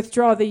funds to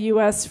withdraw the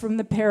U.S. from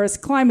the Paris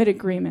Climate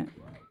Agreement.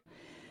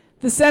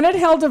 The Senate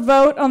held a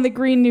vote on the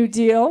Green New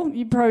Deal.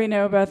 You probably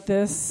know about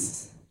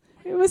this.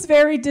 It was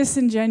very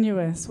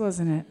disingenuous,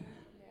 wasn't it?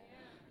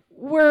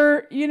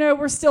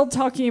 We're still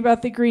talking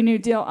about the Green New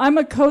Deal. I'm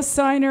a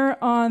co-signer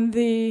on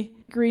the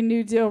Green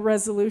New Deal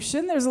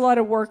resolution. There's a lot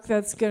of work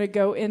that's going to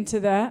go into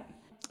that.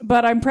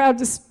 But I'm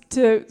proud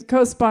to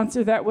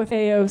co-sponsor that with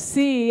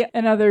AOC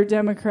and other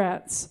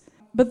Democrats.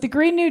 But the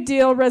Green New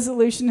Deal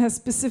resolution has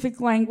specific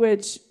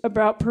language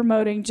about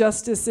promoting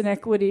justice and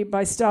equity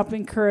by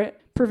stopping current,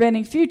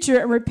 preventing future,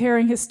 and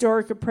repairing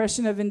historic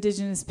oppression of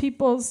indigenous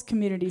peoples,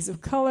 communities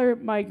of color,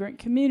 migrant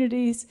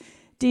communities,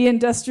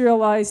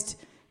 deindustrialized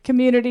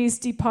communities,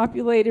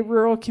 depopulated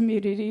rural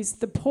communities,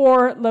 the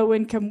poor,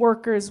 low-income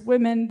workers,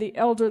 women, the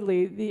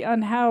elderly, the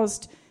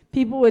unhoused,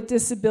 people with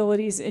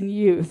disabilities, and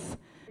youth.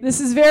 This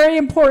is very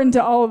important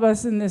to all of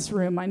us in this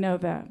room, I know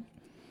that.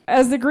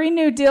 As the Green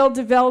New Deal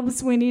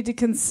develops, we need to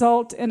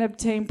consult and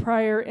obtain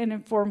prior and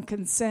informed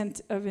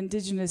consent of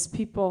Indigenous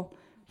people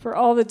for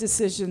all the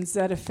decisions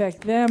that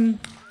affect them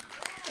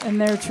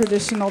and their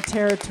traditional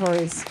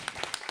territories.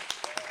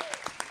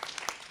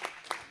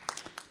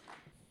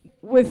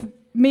 With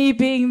me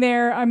being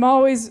there, I'm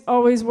always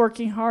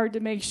working hard to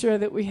make sure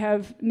that we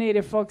have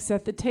Native folks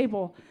at the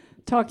table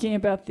talking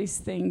about these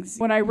things.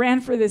 When I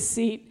ran for this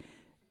seat,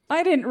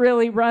 I didn't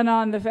really run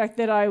on the fact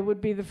that I would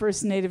be the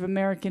first Native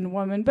American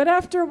woman, but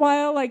after a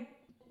while,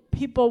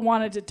 people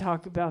wanted to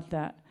talk about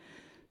that.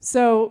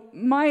 So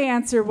my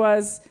answer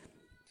was,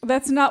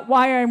 that's not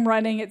why I'm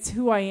running, it's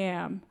who I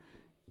am.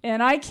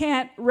 And I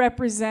can't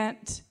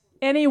represent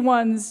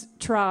anyone's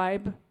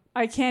tribe.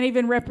 I can't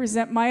even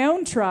represent my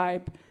own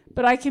tribe,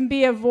 but I can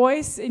be a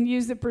voice and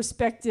use the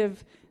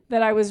perspective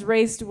that I was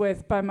raised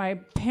with by my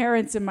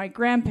parents and my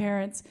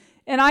grandparents.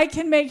 And I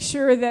can make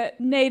sure that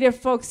Native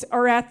folks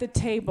are at the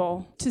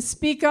table to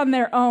speak on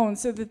their own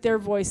so that their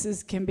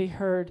voices can be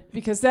heard,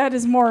 because that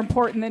is more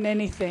important than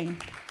anything.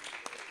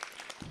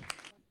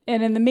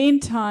 And in the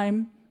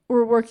meantime,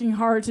 we're working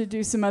hard to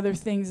do some other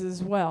things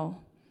as well.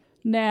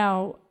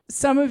 Now,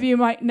 some of you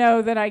might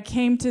know that I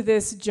came to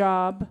this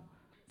job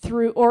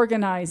through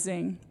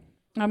organizing.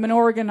 I'm an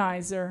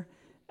organizer.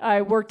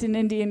 I worked in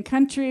Indian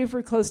country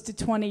for close to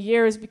 20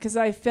 years because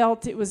I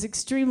felt it was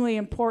extremely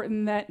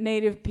important that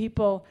Native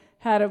people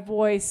had a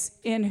voice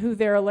in who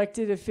their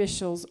elected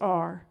officials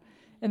are.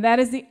 And that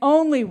is the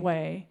only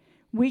way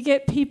we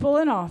get people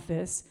in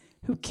office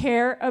who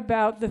care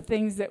about the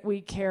things that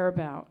we care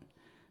about.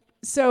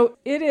 So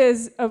it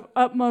is of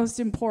utmost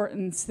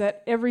importance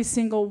that every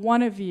single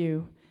one of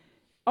you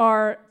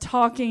are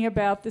talking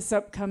about this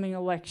upcoming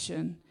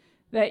election,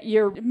 that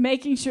you're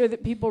making sure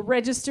that people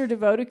register to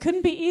vote. It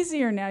couldn't be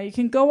easier now. You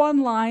can go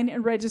online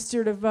and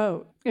register to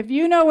vote. If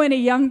you know any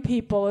young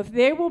people, if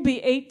they will be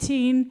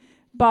 18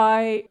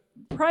 by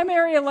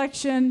primary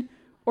election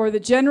or the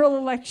general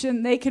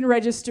election, they can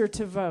register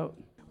to vote.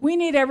 We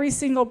need every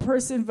single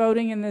person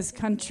voting in this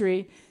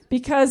country,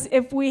 because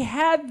if we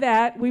had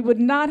that, we would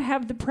not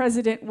have the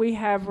president we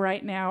have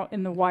right now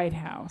in the White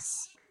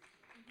House.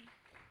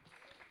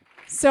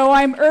 So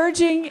I'm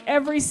urging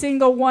every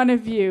single one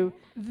of you,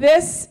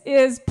 this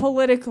is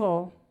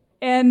political.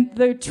 And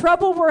the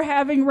trouble we're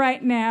having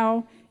right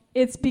now,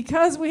 it's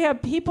because we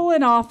have people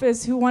in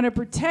office who want to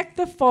protect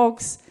the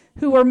folks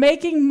who are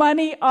making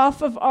money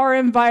off of our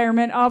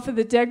environment, off of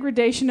the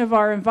degradation of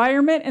our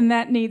environment, and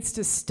that needs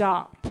to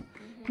stop.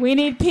 We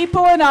need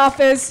people in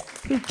office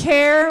who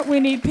care. We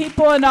need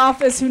people in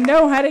office who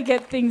know how to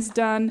get things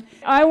done.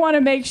 I want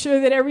to make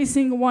sure that every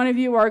single one of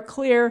you are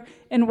clear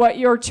in what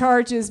your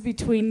charge is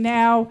between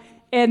now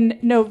and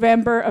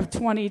November of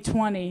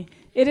 2020.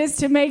 It is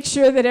to make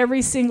sure that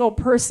every single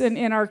person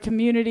in our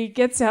community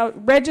gets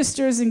out,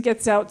 registers and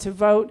gets out to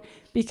vote,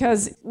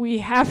 because we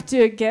have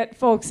to get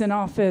folks in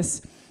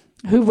office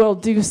who will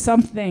do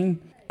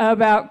something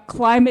about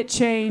climate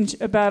change,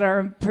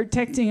 about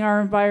protecting our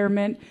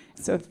environment.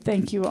 So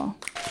thank you all.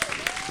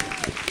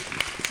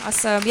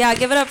 Awesome. Yeah,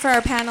 give it up for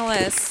our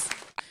panelists.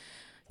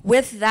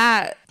 With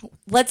that,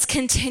 let's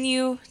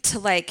continue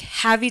to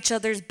have each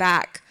other's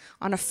back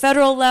on a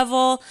federal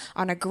level,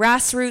 on a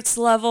grassroots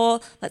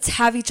level. Let's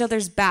have each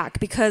other's back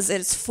because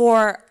it's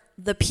for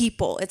the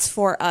people. It's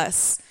for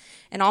us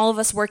and all of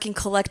us working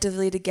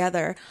collectively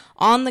together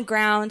on the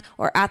ground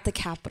or at the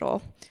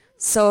Capitol.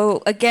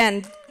 So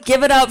again,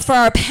 give it up for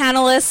our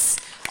panelists,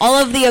 all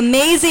of the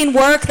amazing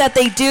work that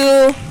they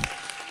do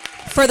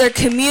for their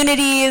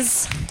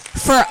communities,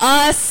 for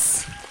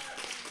us.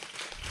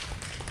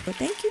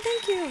 Thank you,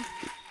 thank you.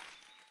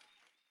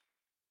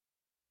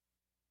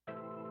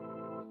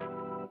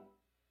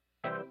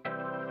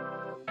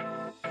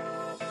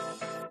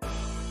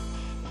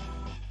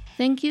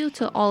 Thank you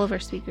to all of our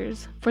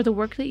speakers for the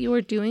work that you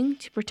are doing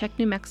to protect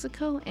New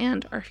Mexico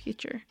and our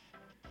future.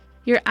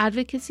 Your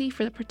advocacy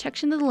for the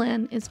protection of the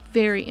land is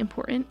very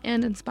important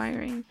and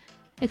inspiring,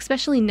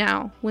 especially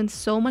now when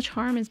so much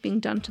harm is being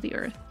done to the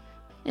earth.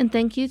 And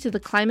thank you to the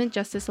Climate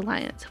Justice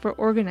Alliance for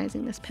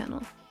organizing this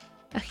panel.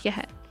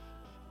 Ahyahet.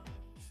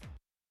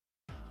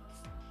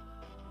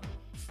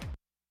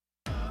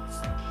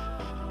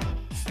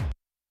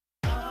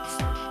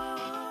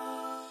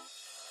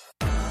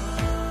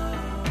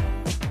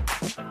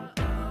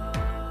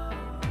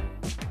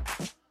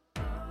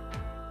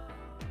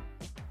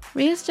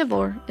 Reyes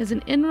Javor is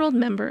an enrolled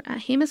member at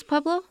Jemez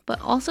Pueblo, but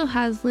also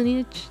has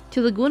lineage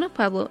to Laguna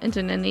Pueblo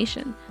Internet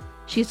Nation.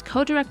 She is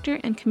co-director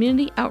and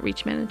community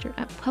outreach manager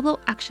at Pueblo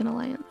Action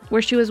Alliance,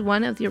 where she was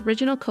one of the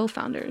original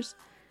co-founders.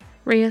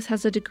 Reyes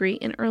has a degree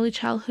in early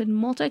childhood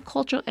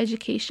multicultural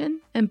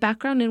education and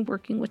background in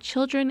working with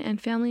children and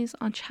families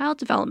on child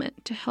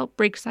development to help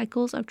break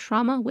cycles of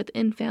trauma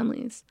within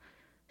families.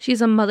 She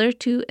is a mother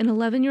to an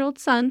 11-year-old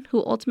son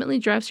who ultimately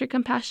drives her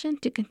compassion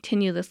to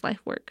continue this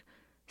life work.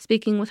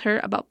 Speaking with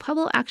her about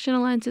Pueblo Action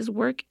Alliance's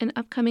work and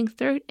upcoming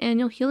 3rd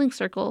Annual Healing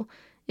Circle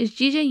is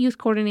GJ Youth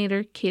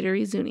Coordinator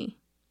Kateri Zuni.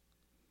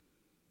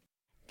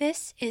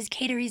 This is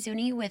Kateri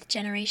Zuni with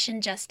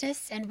Generation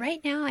Justice, and right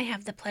now I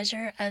have the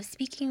pleasure of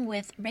speaking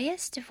with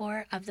Reyes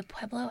Javor of the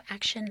Pueblo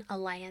Action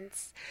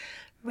Alliance.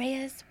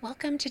 Reyes,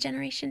 welcome to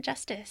Generation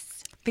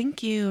Justice.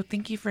 Thank you.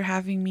 Thank you for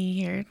having me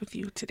here with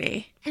you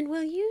today. And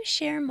will you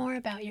share more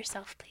about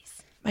yourself,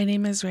 please? My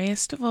name is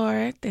Reyes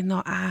Javor de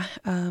Noa.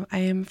 I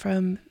am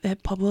from the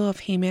Pueblo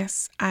of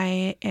Jemez.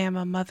 I am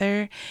a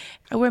mother.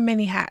 I wear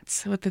many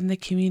hats within the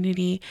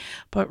community,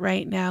 but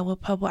right now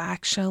with Pueblo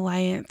Action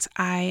Alliance,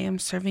 I am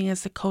serving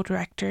as the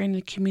co-director and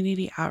the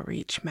community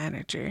outreach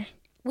manager.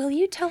 Will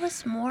you tell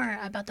us more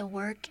about the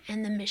work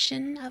and the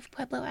mission of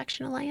Pueblo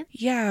Action Alliance?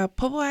 Yeah,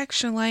 Pueblo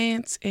Action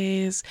Alliance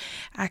is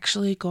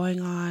actually going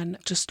on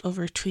just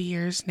over 2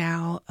 years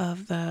now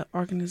of the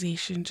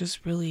organization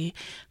just really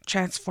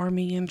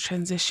transforming and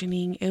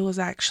transitioning. It was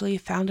actually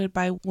founded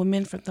by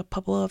women from the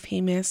Pueblo of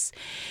Jemez,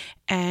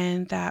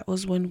 and that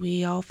was when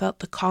we all felt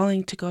the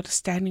calling to go to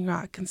Standing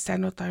Rock and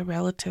stand with our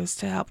relatives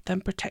to help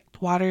them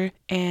protect water.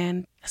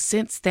 And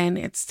since then,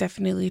 it's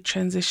definitely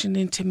transitioned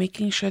into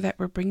making sure that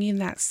we're bringing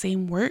that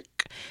same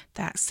work,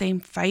 that same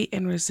fight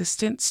and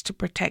resistance to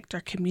protect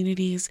our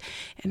communities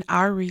and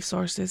our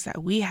resources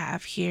that we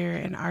have here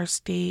in our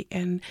state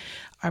and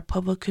our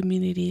Pueblo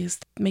communities,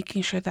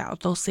 making sure that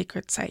those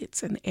sacred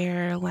sites and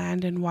air,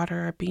 land, and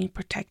water are being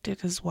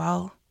protected as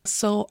well.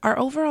 So our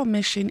overall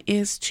mission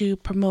is to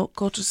promote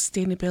cultural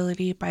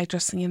sustainability by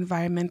addressing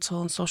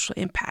environmental and social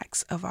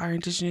impacts of our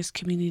Indigenous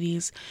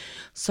communities.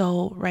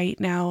 So right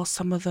now,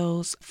 some of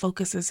those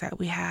focuses that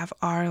we have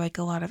are like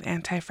a lot of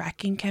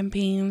anti-fracking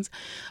campaigns,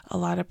 a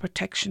lot of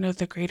protection of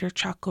the Greater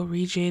Chaco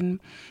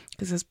region,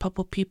 because as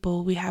Pueblo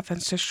people, we have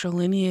ancestral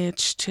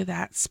lineage to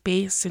that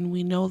space, and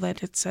we know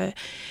that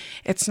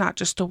it's not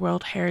just a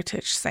World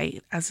Heritage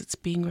Site as it's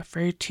being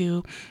referred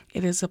to.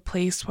 It is a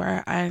place where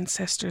our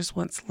ancestors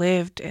once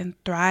lived and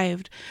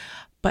thrived.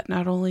 But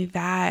not only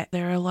that,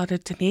 there are a lot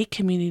of Dene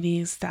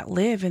communities that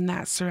live in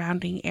that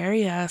surrounding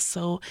area,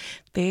 so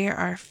they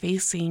are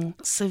facing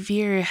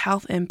severe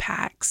health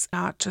impacts,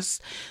 not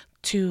just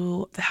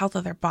to the health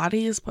of their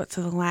bodies, but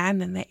to the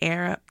land and the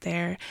air up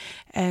there.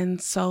 And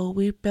so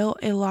we built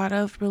a lot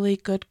of really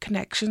good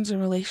connections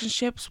and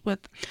relationships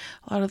with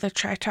a lot of the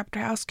Tri-Chapter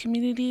House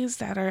communities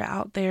that are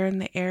out there in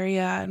the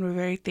area, and we're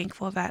very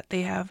thankful that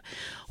they have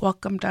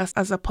welcomed us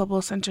as a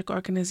Pueblo-centric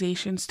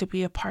organizations to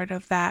be a part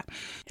of that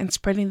and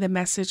spreading the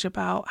message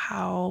about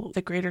how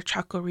the Greater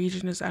Chaco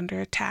region is under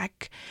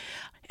attack.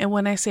 And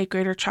when I say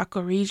Greater Chaco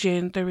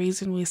region, the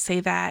reason we say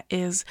that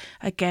is,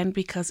 again,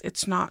 because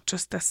it's not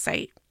just a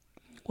site.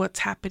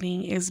 What's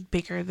happening is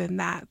bigger than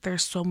that.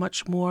 There's so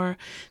much more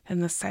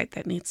than the site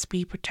that needs to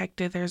be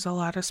protected. There's a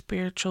lot of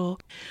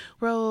spiritual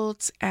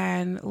roads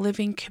and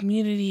living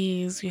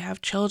communities. You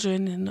have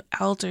children and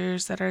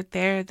elders that are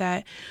there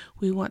that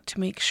we want to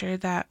make sure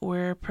that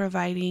we're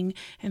providing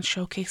and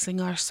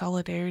showcasing our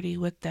solidarity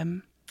with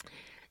them.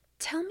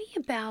 Tell me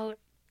about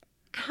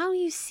how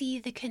you see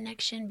the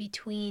connection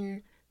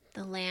between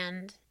the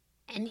land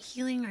and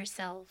healing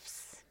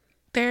ourselves.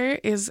 There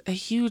is a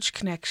huge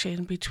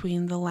connection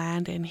between the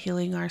land and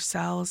healing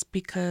ourselves,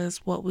 because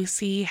what we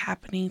see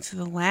happening to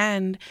the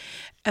land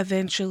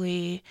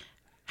eventually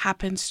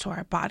happens to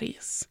our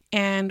bodies.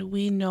 And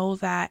we know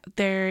that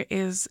there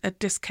is a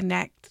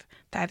disconnect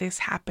that is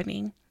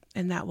happening,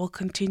 and that will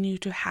continue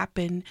to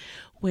happen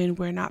when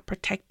we're not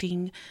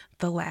protecting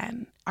the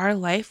land. Our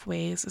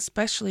lifeways,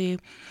 especially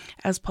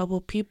as Pueblo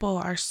people,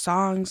 our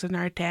songs and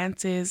our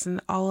dances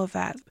and all of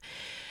that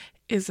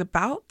is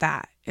about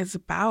that. It's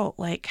about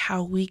like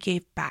how we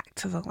gave back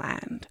to the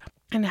land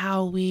and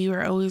how we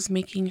were always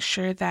making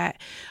sure that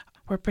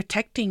we're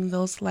protecting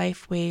those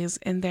lifeways,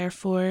 and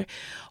therefore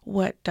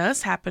what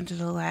does happen to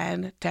the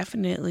land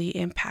definitely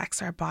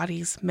impacts our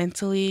bodies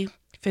mentally,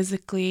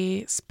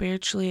 physically,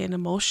 spiritually, and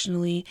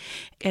emotionally.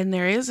 And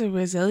there is a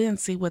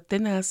resiliency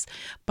within us,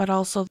 but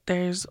also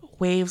there's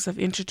waves of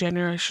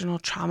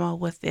intergenerational trauma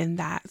within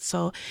that.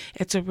 So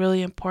it's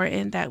really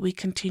important that we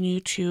continue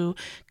to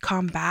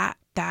combat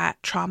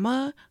that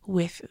trauma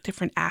with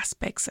different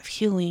aspects of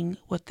healing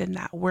within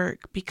that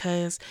work,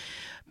 because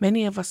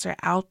many of us are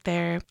out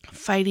there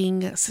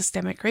fighting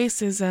systemic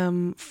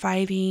racism,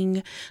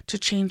 fighting to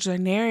change the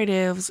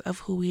narratives of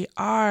who we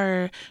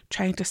are,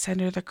 trying to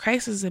center the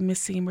crisis of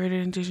missing and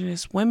murdered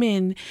Indigenous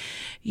women.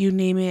 You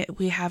name it,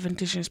 we have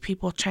Indigenous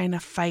people trying to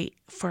fight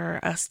for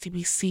us to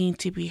be seen,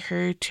 to be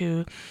heard,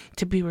 to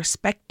be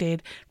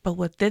respected. But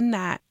within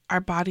that,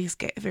 our bodies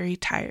get very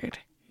tired.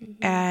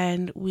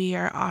 And we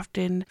are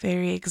often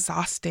very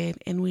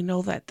exhausted, and we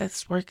know that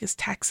this work is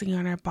taxing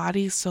on our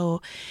bodies.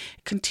 So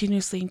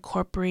continuously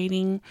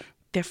incorporating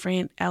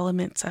different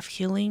elements of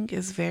healing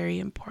is very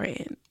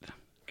important.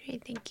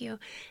 Great, thank you.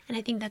 And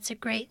I think that's a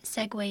great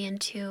segue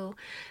into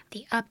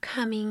the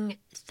upcoming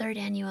 3rd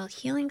annual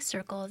Healing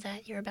Circle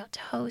that you're about to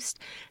host.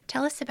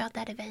 Tell us about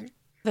that event.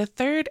 The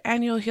 3rd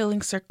annual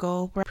Healing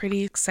Circle, we're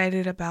pretty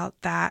excited about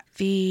that.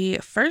 The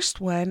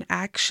first one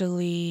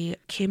actually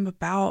came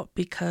about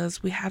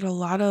because we had a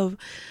lot of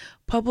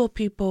Pueblo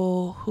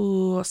people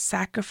who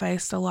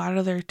sacrificed a lot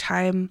of their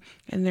time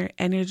and their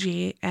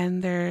energy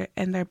and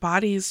their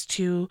bodies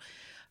to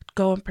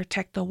go and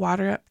protect the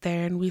water up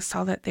there. And we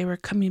saw that they were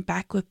coming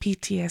back with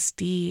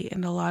PTSD,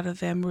 and a lot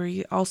of them were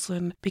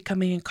also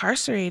becoming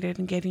incarcerated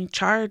and getting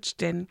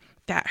charged. And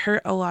that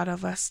hurt a lot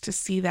of us to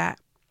see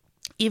that.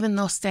 Even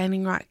though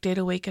Standing Rock did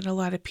awaken a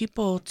lot of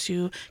people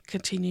to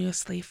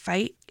continuously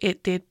fight,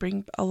 it did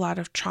bring a lot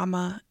of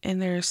trauma,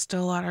 and there is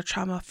still a lot of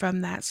trauma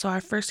from that. So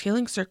our first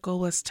Healing Circle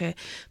was to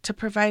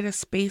provide a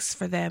space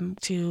for them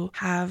to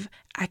have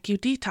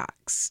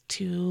AcuDetox,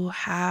 to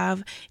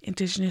have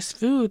Indigenous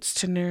foods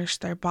to nourish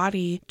their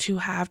body, to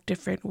have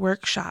different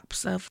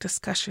workshops of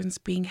discussions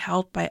being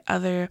held by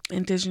other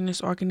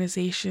Indigenous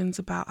organizations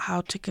about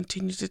how to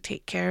continue to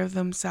take care of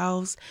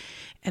themselves,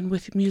 and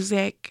with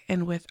music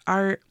and with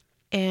art.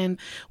 And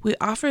we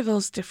offer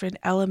those different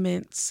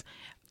elements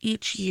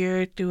each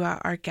year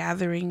throughout our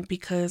gathering,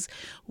 because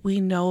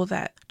we know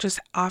that just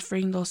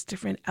offering those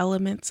different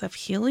elements of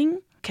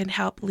healing can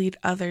help lead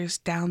others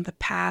down the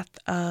path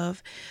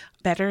of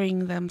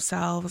bettering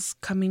themselves,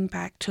 coming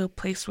back to a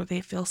place where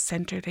they feel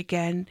centered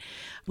again.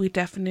 We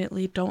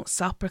definitely don't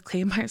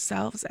self-proclaim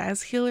ourselves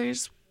as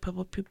healers.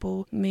 Pueblo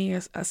people, me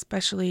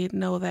especially,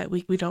 know that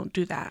we don't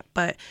do that,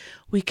 but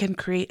we can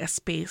create a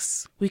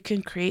space. We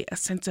can create a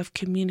sense of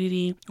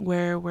community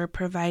where we're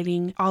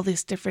providing all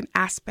these different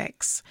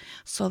aspects,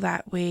 so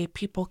that way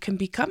people can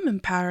become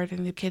empowered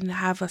and they can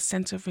have a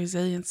sense of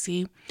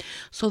resiliency.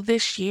 So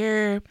this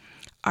year,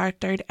 our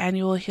 3rd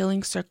annual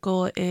Healing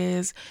Circle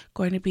is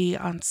going to be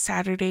on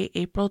Saturday,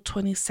 April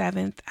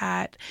 27th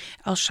at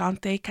El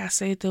Shante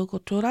Casa de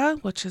Cultura,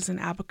 which is in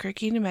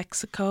Albuquerque, New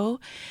Mexico.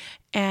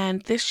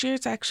 And this year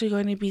it's actually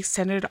going to be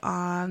centered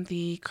on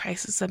the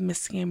crisis of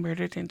missing and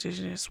murdered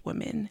Indigenous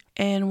women.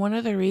 And one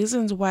of the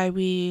reasons why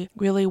we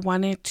really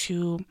wanted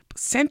to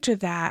center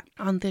that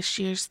on this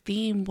year's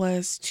theme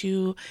was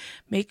to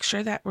make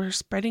sure that we're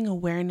spreading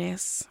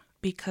awareness,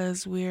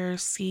 because we're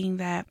seeing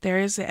that there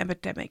is an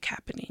epidemic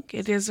happening.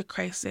 It is a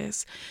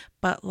crisis,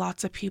 but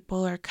lots of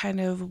people are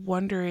kind of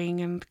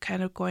wondering and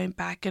kind of going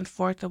back and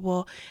forth of,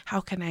 well,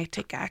 how can I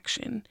take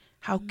action?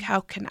 How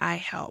can I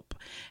help?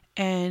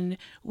 And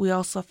we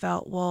also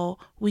felt, well,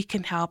 we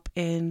can help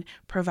in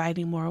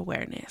providing more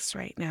awareness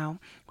right now.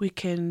 We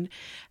can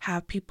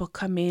have people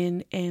come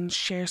in and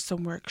share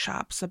some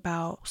workshops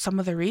about some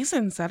of the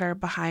reasons that are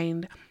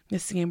behind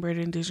missing and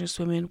murdered Indigenous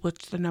women,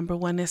 which the number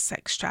one is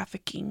sex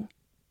trafficking.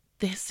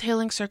 This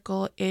Healing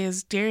Circle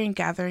is during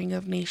Gathering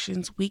of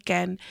Nations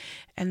weekend,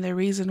 and the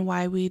reason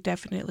why we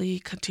definitely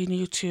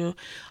continue to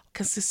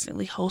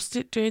consistently host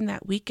it during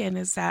that weekend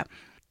is that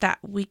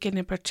weekend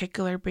in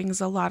particular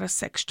brings a lot of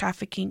sex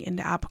trafficking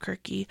into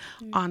Albuquerque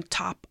on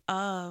top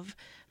of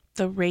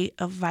the rate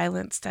of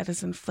violence that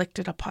is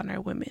inflicted upon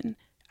our women.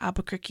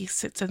 Albuquerque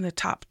sits in the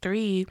top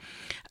 3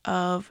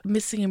 of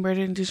missing and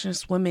murdered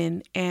Indigenous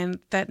women, and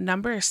that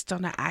number is still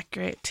not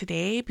accurate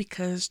today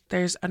because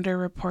there's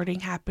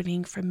underreporting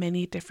happening for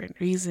many different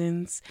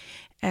reasons.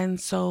 And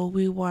so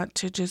we want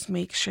to just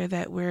make sure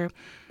that we're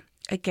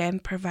again,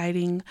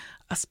 providing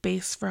a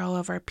space for all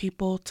of our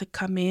people to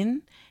come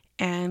in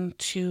and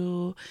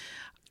to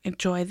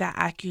enjoy that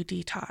Acu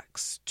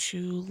Detox,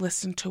 to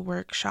listen to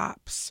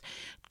workshops,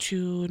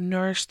 to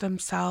nourish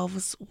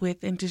themselves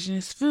with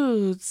indigenous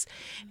foods,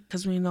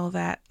 because we know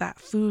that that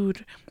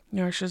food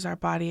nourishes our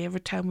body. Every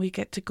time we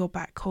get to go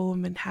back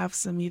home and have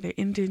some either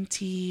Indian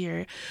tea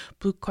or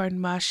blue corn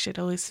mush, it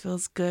always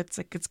feels good. It's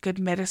like it's good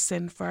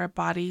medicine for our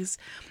bodies.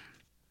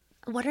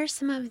 What are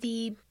some of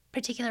the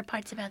particular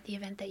parts about the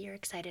event that you're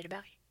excited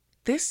about?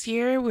 This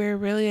year, we're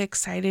really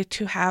excited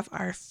to have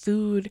our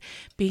food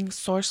being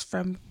sourced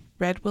from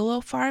Red Willow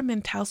Farm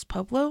in Taos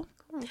Pueblo.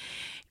 Oh.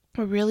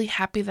 We're really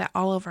happy that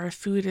all of our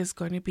food is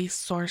going to be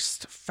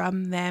sourced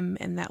from them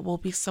and that we'll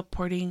be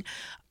supporting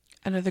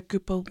another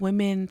group of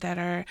women that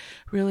are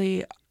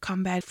really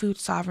combat food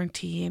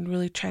sovereignty and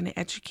really trying to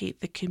educate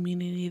the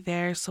community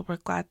there. So we're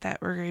glad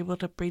that we're able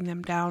to bring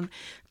them down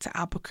to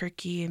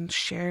Albuquerque and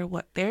share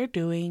what they're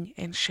doing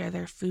and share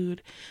their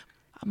food.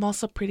 I'm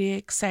also pretty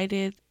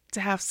excited to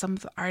have some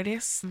of the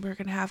artists. We're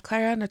going to have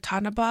Clara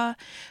Natanaba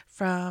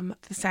from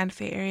the Santa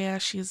Fe area.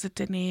 She's a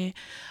Dene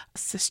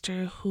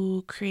sister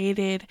who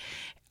created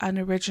an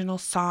original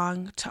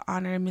song to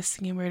honor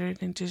missing and murdered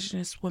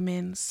Indigenous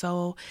women.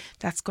 So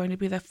that's going to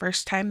be the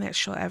first time that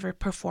she'll ever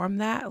perform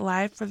that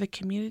live for the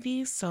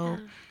community. So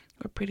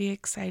we're pretty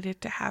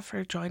excited to have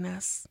her join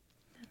us.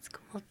 That's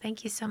cool.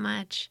 Thank you so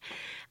much.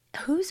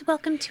 Who's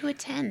welcome to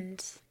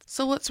attend?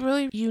 So what's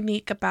really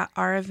unique about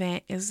our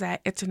event is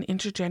that it's an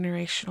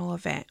intergenerational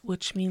event,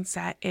 which means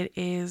that it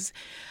is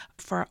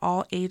for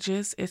all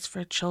ages, it's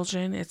for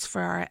children, it's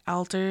for our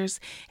elders,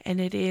 and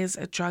it is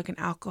a drug and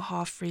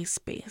alcohol-free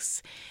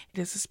space. It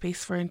is a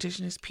space for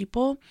Indigenous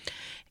people,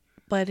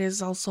 but it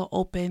is also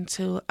open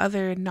to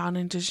other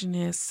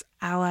non-Indigenous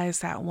allies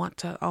that want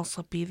to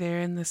also be there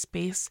in the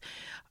space.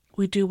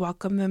 We do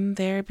welcome them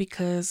there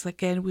because,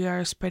 again, we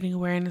are spreading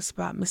awareness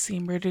about missing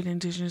and murdered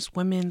Indigenous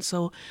women.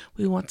 So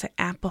we want to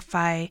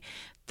amplify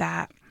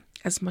that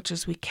as much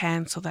as we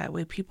can so that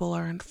way people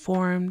are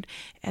informed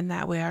and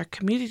that way our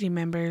community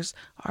members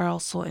are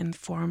also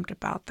informed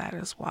about that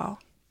as well.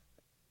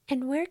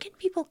 And where can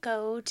people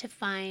go to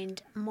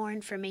find more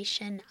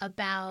information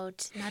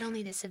about not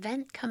only this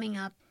event coming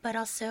up, but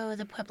also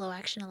the Pueblo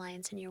Action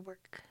Alliance and your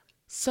work?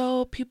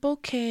 So people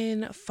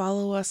can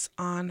follow us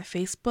on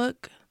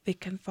Facebook. They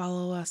can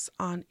follow us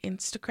on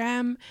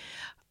Instagram,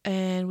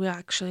 and we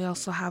actually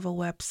also have a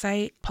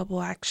website,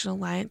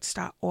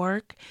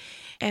 puebloactionalliance.org,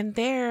 and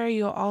there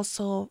you'll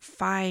also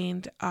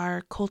find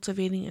our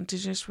Cultivating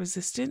Indigenous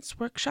Resistance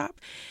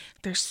workshop.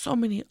 There's so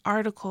many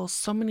articles,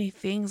 so many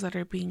things that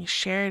are being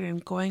shared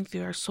and going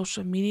through our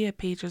social media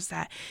pages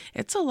that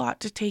it's a lot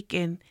to take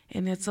in,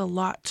 and it's a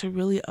lot to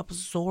really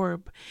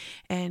absorb.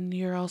 And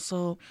you're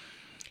also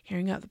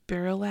hearing about the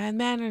Bureau of Land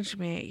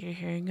Management, you're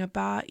hearing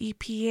about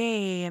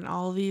EPA and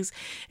all these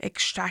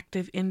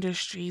extractive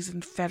industries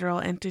and federal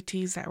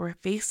entities that we're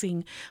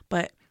facing.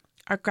 But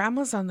our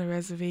grandmas on the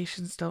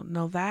reservations don't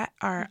know that.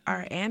 Our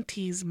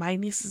aunties, my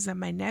nieces and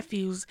my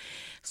nephews.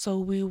 So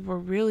we were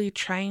really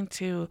trying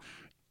to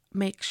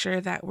make sure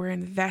that we're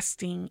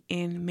investing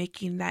in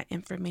making that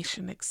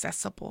information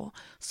accessible.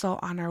 So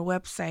on our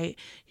website,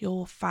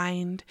 you'll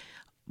find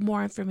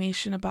more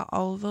information about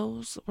all of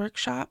those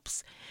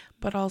workshops,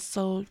 but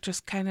also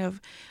just kind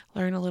of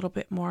learn a little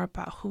bit more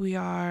about who we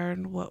are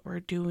and what we're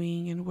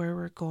doing and where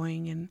we're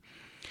going. And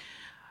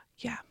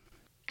yeah.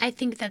 I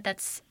think that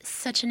that's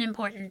such an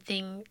important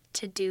thing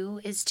to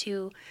do, is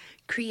to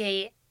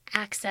create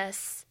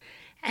access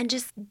and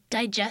just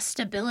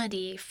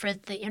digestibility for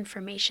the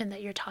information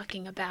that you're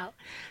talking about.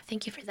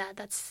 Thank you for that.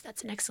 That's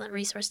an excellent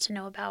resource to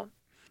know about.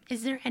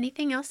 Is there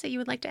anything else that you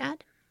would like to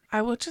add?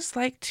 I would just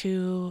like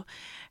to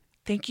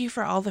thank you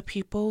for all the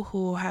people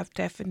who have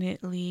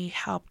definitely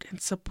helped in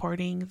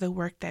supporting the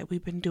work that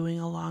we've been doing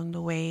along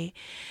the way.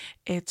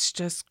 It's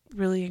just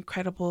really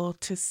incredible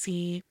to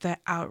see the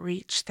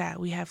outreach that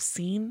we have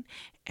seen,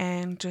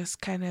 and just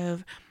kind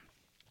of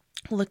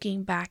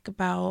looking back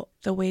about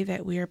the way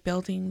that we are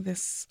building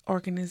this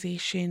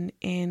organization.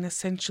 And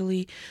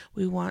essentially,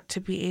 we want to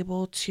be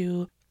able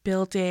to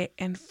build it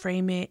and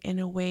frame it in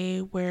a way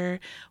where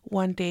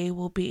one day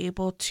we'll be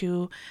able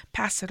to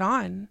pass it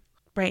on.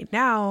 Right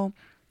now,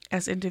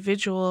 as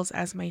individuals,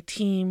 as my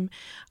team,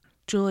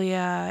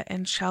 Julia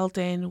and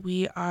Sheldon,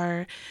 we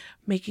are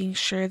making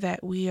sure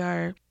that we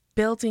are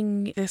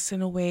building this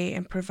in a way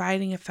and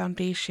providing a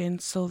foundation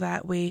so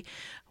that way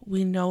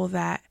we know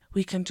that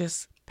we can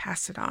just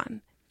pass it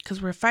on.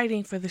 Because we're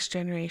fighting for this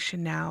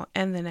generation now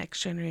and the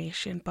next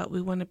generation, but we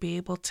want to be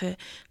able to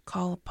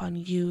call upon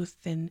youth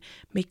and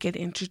make it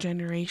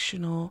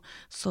intergenerational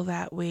so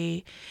that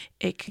way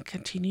it can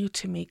continue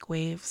to make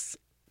waves.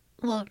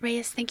 Well,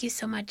 Reyes, thank you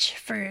so much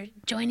for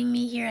joining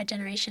me here at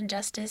Generation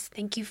Justice.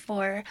 Thank you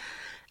for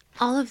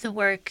all of the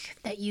work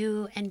that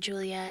you and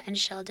Julia and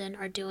Sheldon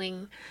are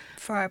doing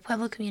for our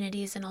Pueblo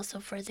communities and also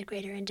for the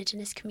greater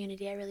Indigenous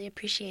community. I really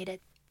appreciate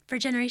it. For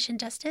Generation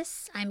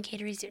Justice, I'm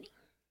Kateri Zuni.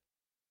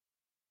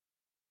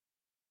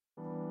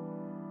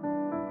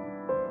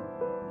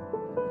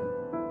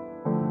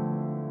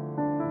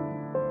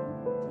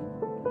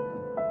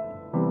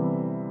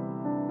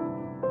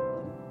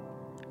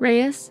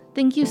 Reyes,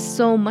 thank you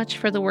so much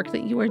for the work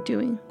that you are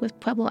doing with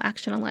Pueblo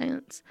Action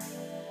Alliance.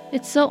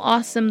 It's so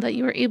awesome that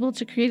you are able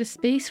to create a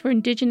space for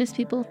Indigenous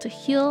people to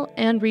heal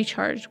and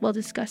recharge while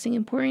discussing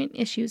important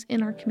issues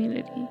in our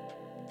community.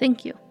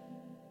 Thank you.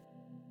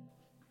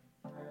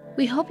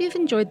 We hope you've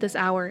enjoyed this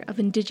hour of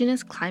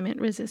Indigenous climate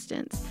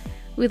resistance.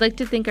 We'd like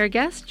to thank our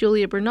guests,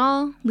 Julia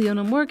Bernal,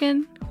 Leona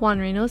Morgan, Juan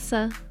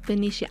Reynosa,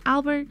 Benicia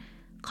Albert,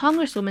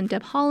 Congresswoman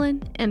Deb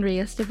Haaland, and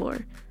Reyes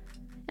DeVore.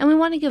 And we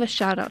want to give a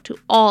shout out to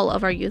all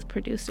of our youth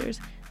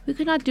producers. We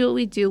could not do what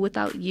we do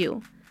without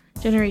you.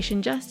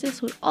 Generation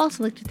Justice would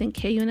also like to thank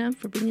KUNM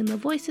for bringing the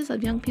voices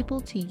of young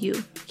people to you,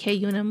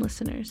 KUNM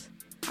listeners.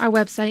 Our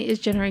website is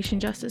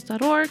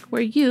generationjustice.org,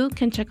 where you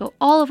can check out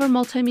all of our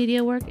multimedia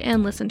work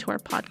and listen to our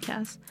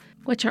podcasts,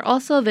 which are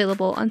also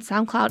available on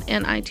SoundCloud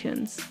and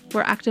iTunes.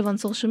 We're active on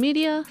social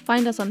media.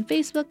 Find us on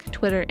Facebook,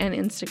 Twitter, and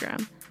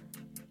Instagram.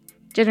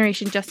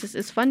 Generation Justice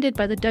is funded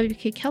by the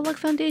W.K. Kellogg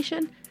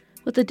Foundation,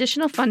 with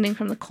additional funding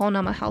from the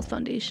Kolnama Health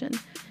Foundation,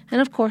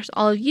 and of course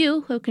all of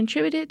you who have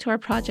contributed to our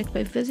project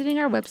by visiting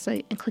our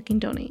website and clicking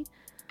donate.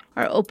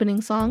 Our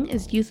opening song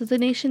is Youth of the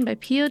Nation by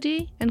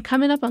POD, and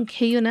coming up on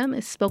KUNM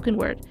is Spoken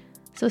Word,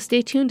 so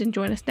stay tuned and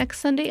join us next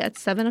Sunday at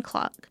 7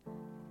 o'clock.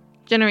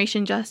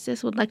 Generation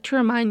Justice would like to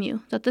remind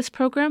you that this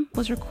program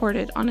was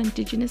recorded on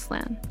Indigenous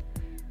land.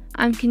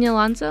 I'm Kenya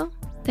Alonso.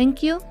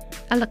 Thank you.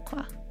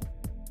 Alakwa.